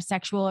our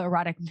sexual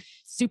erotic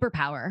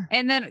superpower?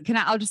 And then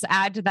I'll just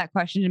add to that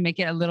question to make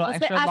it a little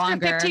extra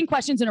longer. 15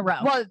 questions in a row.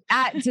 Well,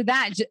 add to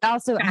that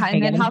also,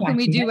 and then how can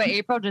we do what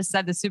April just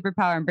said, the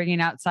superpower and bringing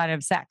outside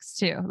of sex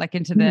too, like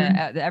into the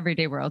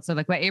everyday world. So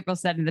like what April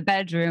said in the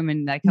bedroom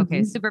and like,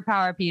 okay,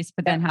 superpower piece,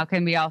 but then how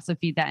can we also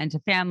feed that into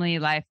family,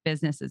 life,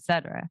 business,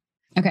 etc.?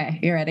 Okay,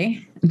 you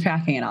ready? I'm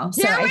tracking it all.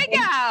 Here we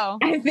go.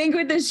 I think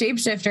with the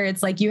shapeshifter,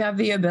 it's like you have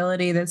the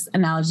ability, this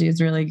analogy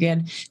is really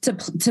good,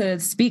 to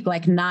speak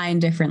like 9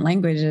 different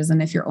languages.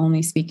 And if you're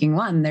only speaking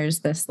one,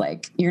 there's this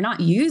like, you're not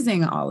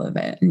using all of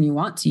it and you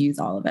want to use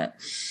all of it.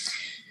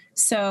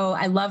 So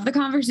I love the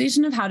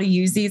conversation of how to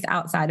use these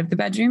outside of the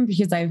bedroom,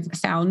 because I've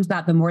found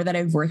that the more that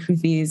I've worked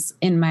with these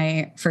in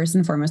my, first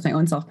and foremost, my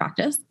own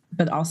self-practice,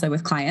 but also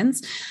with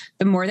clients,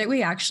 the more that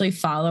we actually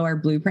follow our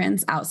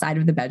blueprints outside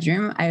of the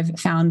bedroom, I've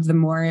found the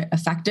more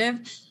effective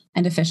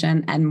and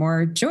efficient and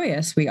more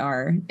joyous we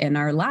are in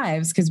our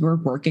lives because we're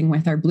working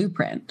with our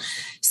blueprint.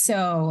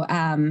 So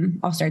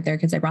I'll start there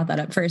because I brought that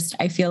up first.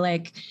 I feel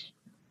like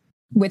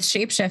with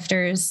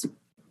shapeshifters,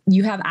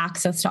 you have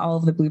access to all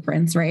of the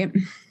blueprints, right?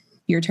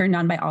 You're turned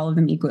on by all of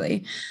them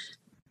equally.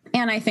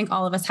 And I think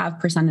all of us have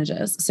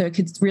percentages. So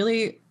it's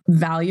really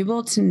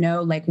valuable to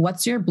know, like,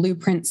 what's your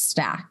blueprint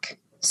stack?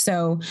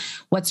 So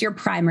what's your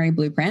primary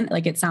blueprint?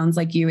 Like, it sounds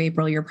like you,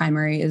 April, your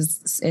primary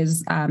is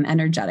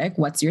energetic.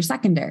 What's your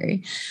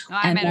secondary?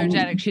 I'm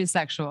energetic. She's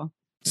sexual.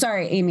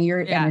 Sorry, Amy,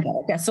 you're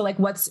energetic. Yeah. So like,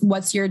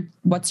 what's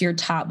your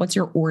top, what's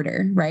your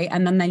order? Right.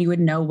 And then you would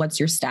know what's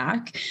your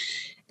stack.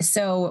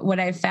 So what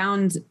I've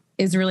found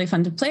is really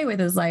fun to play with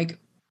is like,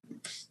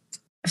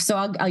 so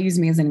I'll use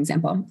me as an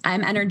example.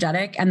 I'm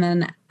energetic, and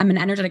then I'm an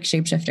energetic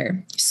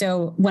shapeshifter.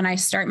 So when I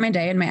start my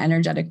day in my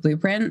energetic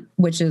blueprint,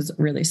 which is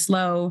really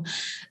slow,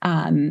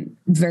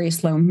 very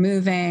slow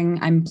moving,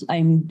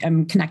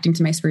 I'm connecting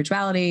to my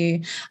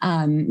spirituality.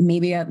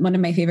 Maybe one of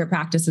my favorite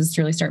practices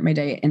to really start my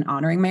day in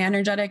honoring my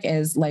energetic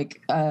is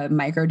like a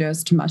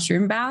microdosed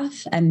mushroom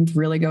bath, and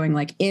really going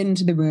like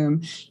into the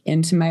womb,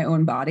 into my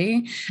own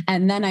body.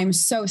 And then I'm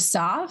so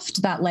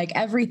soft that like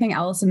everything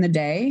else in the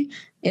day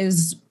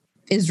is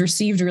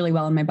received really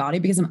well in my body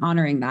because I'm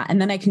honoring that.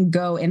 And then I can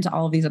go into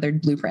all of these other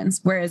blueprints.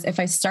 Whereas if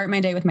I start my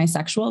day with my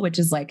sexual, which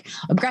is like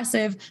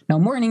aggressive, no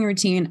morning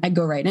routine, I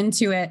go right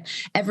into it.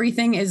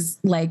 Everything is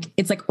like,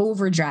 it's like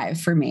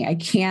overdrive for me. I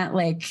can't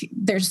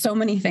there's so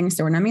many things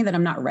thrown at me that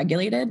I'm not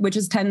regulated,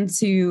 which tends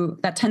to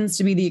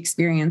be the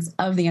experience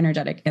of the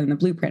energetic in the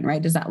blueprint,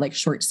 right? Does that like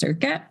short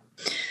circuit?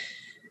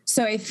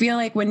 So I feel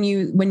like when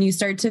you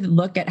start to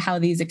look at how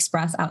these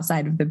express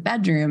outside of the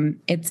bedroom,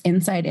 it's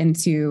insight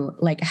into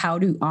like how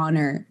to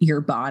honor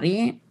your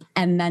body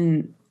and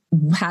then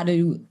how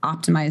to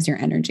optimize your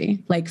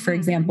energy. Like, for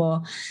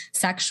example,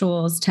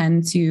 sexuals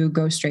tend to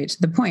go straight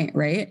to the point,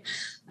 right?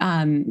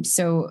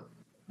 So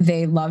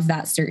they love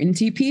that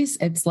certainty piece.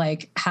 It's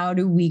like, how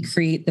do we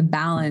create the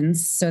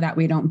balance so that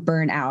we don't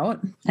burn out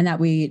and that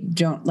we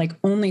don't like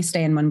only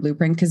stay in one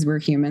blueprint, because we're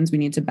humans, we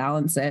need to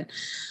balance it.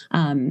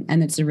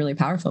 And it's a really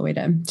powerful way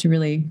to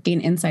really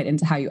gain insight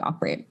into how you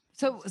operate.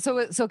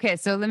 Okay.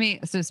 So let me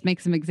just make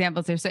some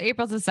examples here. So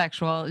April's a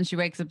sexual and she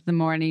wakes up in the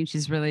morning.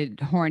 She's really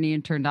horny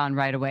and turned on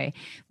right away.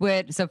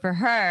 So for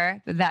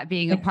her, that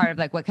being a part of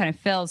like what kind of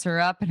fills her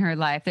up in her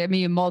life, there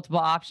may be multiple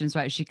options,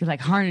 right? She could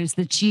like harness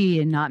the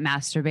chi and not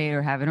masturbate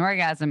or have an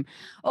orgasm,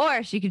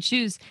 or she could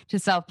choose to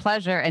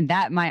self-pleasure. And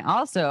that might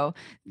also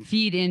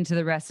feed into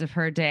the rest of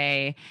her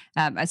day.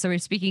 So we're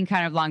speaking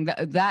kind of along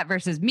that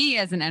versus me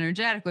as an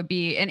energetic would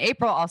be, and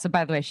April also,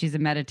 by the way, she's a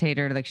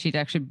meditator. Like she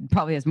actually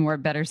probably has more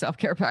better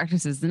self-care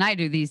practices than I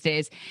do these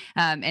days.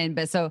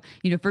 But so,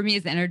 for me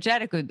as an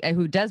energetic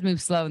who does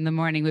move slow in the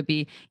morning would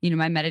be,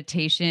 my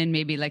meditation,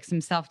 maybe like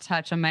some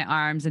self-touch on my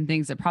arms and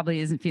things that probably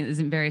isn't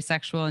very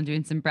sexual, and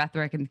doing some breath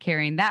work and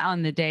carrying that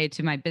on the day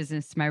to my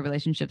business, to my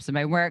relationships, and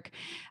my work.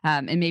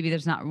 And maybe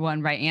there's not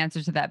one right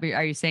answer to that, but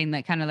are you saying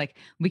that kind of like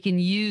we can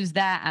use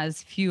that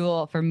as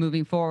fuel for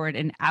moving forward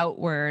and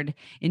outward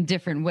in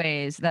different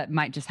ways that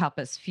might just help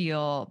us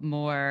feel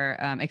more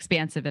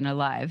expansive and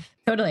alive?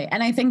 Totally.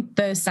 And I think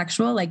the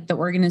sexual, like the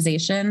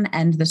organization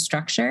and the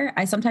structure,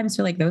 I sometimes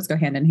feel like those go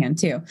hand in hand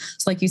too.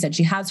 So like you said,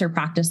 she has her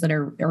practice that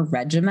are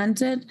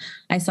regimented.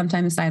 I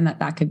sometimes find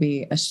that could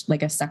be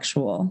like a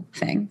sexual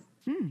thing.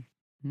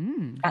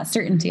 That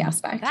certainty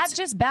aspect. That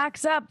just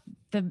backs up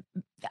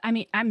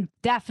I'm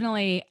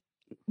definitely,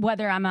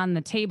 whether I'm on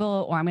the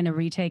table or I'm going to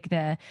retake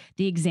the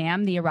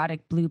exam, the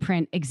erotic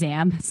blueprint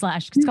exam / it's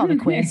called a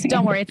quiz.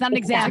 Don't worry, it's not an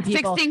exam.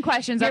 16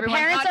 questions. Your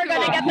parents are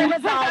going to get the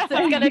results.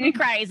 It's going to be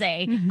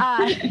crazy.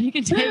 You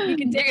can take. You're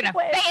going to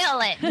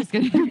fail it. Just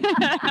kidding.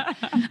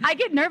 I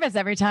get nervous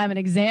every time an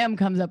exam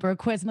comes up or a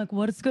quiz. I'm like,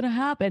 what is going to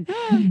happen?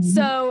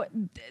 So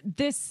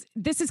this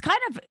is kind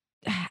of.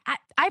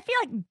 I feel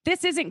like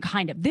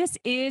this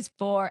is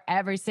for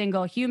every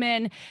single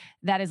human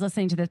that is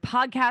listening to this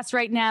podcast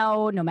right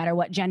now, no matter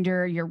what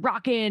gender you're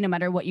rocking, no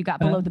matter what you got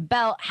below the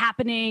belt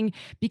happening,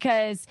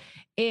 because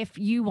if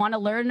you want to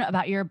learn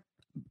about your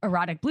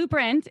erotic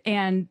blueprint,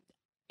 and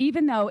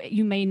even though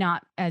you may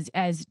not, as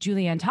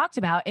Julianne talked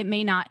about, it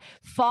may not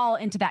fall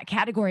into that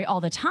category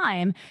all the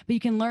time, but you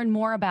can learn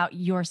more about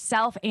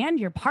yourself and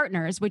your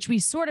partners, which we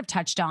sort of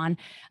touched on.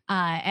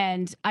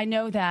 And I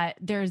know that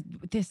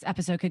this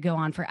episode could go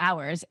on for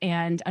hours,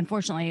 and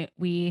unfortunately,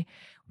 we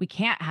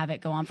can't have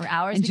it go on for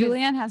hours. And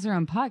Julianne has her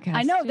own podcast.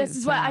 I know, too, this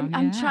is what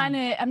I'm trying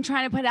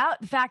to put out,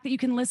 the fact that you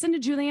can listen to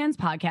Julianne's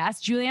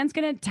podcast. Julianne's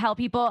going to tell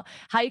people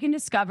how you can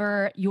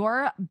discover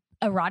your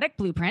erotic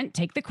blueprint,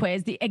 take the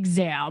quiz, the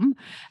exam,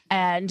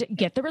 and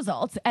get the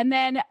results. And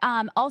then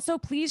also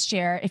please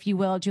share, if you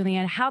will,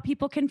 Julianne, how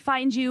people can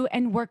find you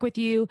and work with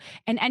you,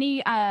 and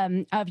any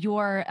of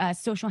your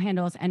social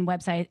handles and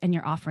website and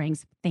your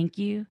offerings. Thank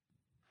you.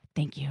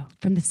 Thank you.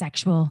 From the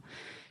sexual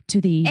to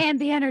the... And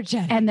the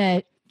energetic. And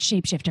the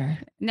shapeshifter.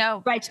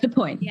 No. Right to the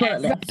point.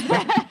 Yes.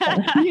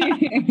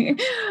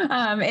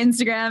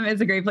 Instagram is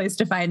a great place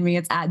to find me.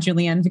 It's at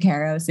Julianne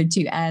Vaquero. So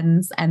 2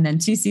 N's and then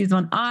 2 C's,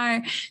 1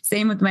 R.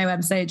 Same with my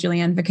website,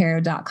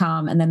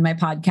 juliannevaquero.com. And then my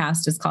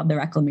podcast is called The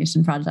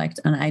Reclamation Project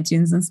on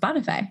iTunes and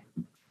Spotify.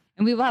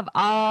 And we will have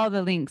all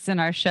the links in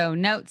our show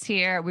notes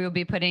here. We will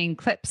be putting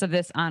clips of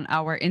this on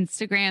our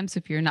Instagram. So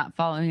if you're not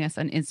following us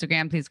on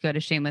Instagram, please go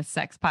to Shameless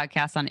Sex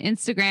Podcast on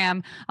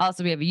Instagram.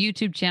 Also, we have a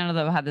YouTube channel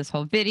that will have this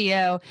whole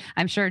video.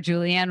 I'm sure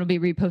Julianne will be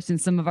reposting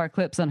some of our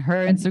clips on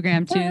her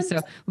Instagram too. So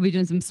we'll be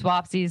doing some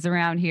swapsies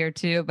around here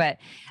too. But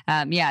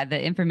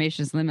the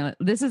information is limited.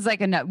 This is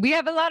like we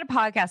have a lot of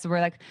podcasts where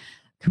we're like,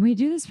 can we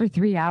do this for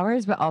 3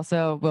 hours? But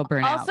also we'll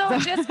burn out. Also,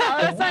 just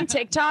follow us on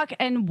TikTok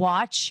and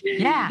watch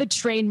the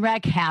train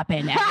wreck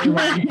happen,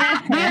 everyone.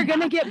 We're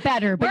going to get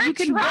better, but you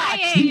can watch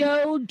the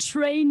old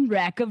train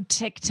wreck of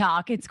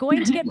TikTok. It's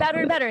going to get better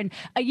and better. And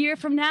a year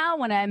from now,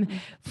 when I'm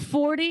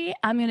 40,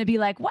 I'm going to be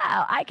like,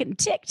 wow, I can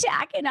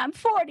TikTok and I'm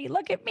 40.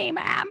 Look at me,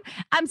 ma'am.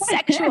 I'm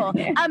sexual.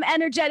 I'm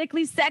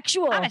energetically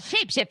sexual. I'm a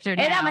shapeshifter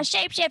now. And I'm a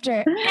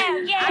shapeshifter.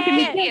 Yeah.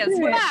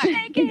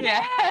 I can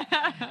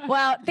be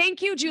Well,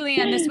 thank you,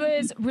 Julianne. This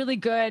was really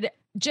good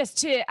just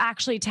to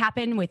actually tap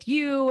in with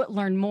you,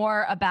 learn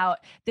more about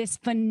this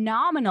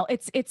phenomenal.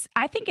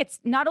 I think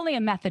it's not only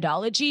a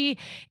methodology,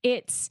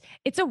 it's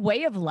a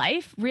way of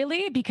life,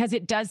 really, because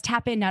it does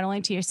tap in not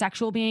only to your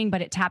sexual being,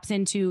 but it taps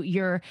into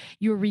your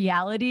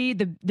reality,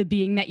 the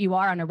being that you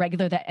are on a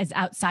regular that is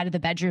outside of the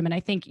bedroom. And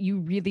I think you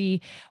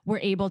really were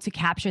able to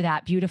capture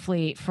that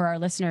beautifully for our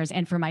listeners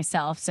and for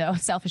myself. So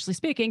selfishly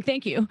speaking,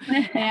 thank you.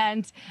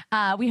 And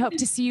we hope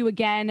to see you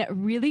again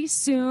really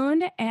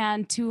soon.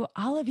 And to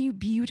all of you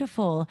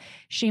beautiful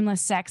shameless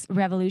sex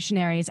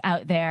revolutionaries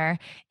out there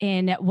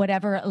in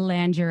whatever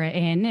land you're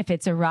in, if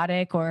it's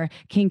erotic or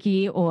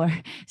kinky or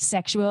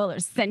sexual or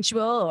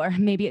sensual, or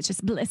maybe it's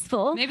just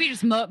blissful. Maybe you're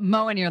just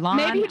mowing your lawn.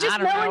 Maybe you're just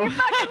mowing your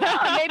fucking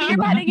lawn. Maybe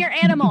you're petting your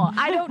animal.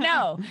 I don't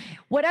know.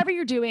 Whatever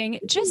you're doing,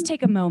 just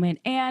take a moment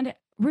and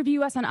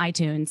review us on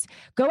iTunes.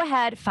 Go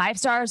ahead. 5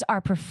 stars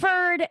are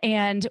preferred.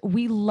 And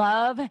we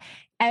love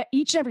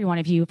each and every one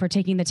of you for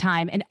taking the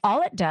time. And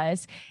all it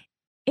does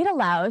it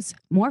allows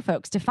more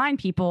folks to find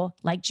people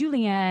like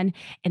Julianne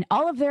and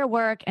all of their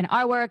work and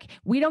our work.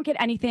 We don't get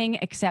anything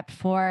except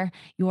for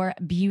your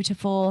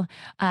beautiful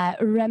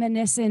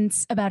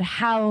reminiscence about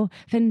how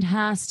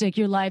fantastic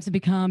your lives have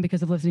become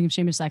because of listening to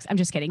Shameless Sex. I'm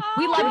just kidding.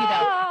 We love you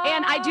though.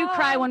 And I do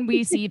cry when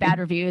we see bad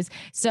reviews.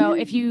 So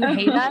if you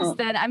hate us,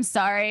 then I'm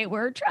sorry.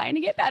 We're trying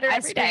to get better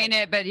every day. I screen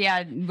it, but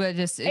yeah, we'll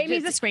just...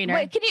 Amy's a screener.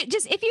 Wait, can you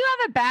just, if you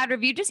have a bad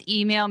review, just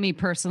email me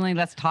personally.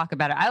 Let's talk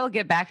about it. I will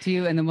get back to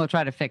you and then we'll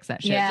try to fix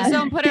that shit. Yeah. Just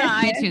don't put it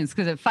on iTunes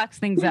because it fucks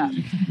things up.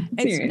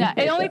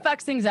 It only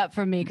fucks things up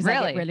for me because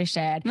I get really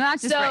sad. Not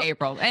just for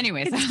April.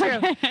 Anyways. It's true.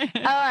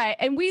 All right.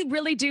 And we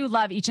really do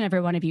love each and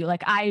every one of you.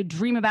 Like, I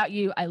dream about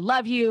you. I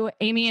love you.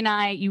 Amy and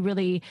I, you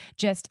really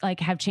just like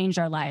have changed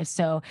our lives.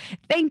 So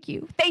thank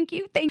you. Thank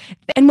you. Thank you.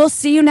 And we'll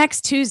see you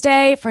next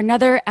Tuesday for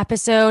another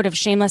episode of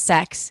Shameless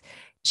Sex.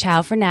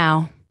 Ciao for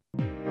now.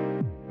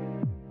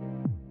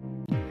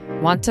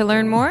 Want to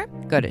learn more?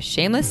 Go to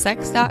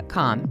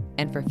shamelesssex.com,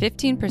 and for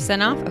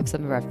 15% off of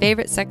some of our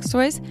favorite sex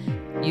toys,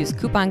 use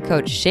coupon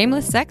code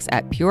SHAMELESSSEX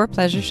at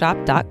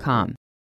purepleasureshop.com.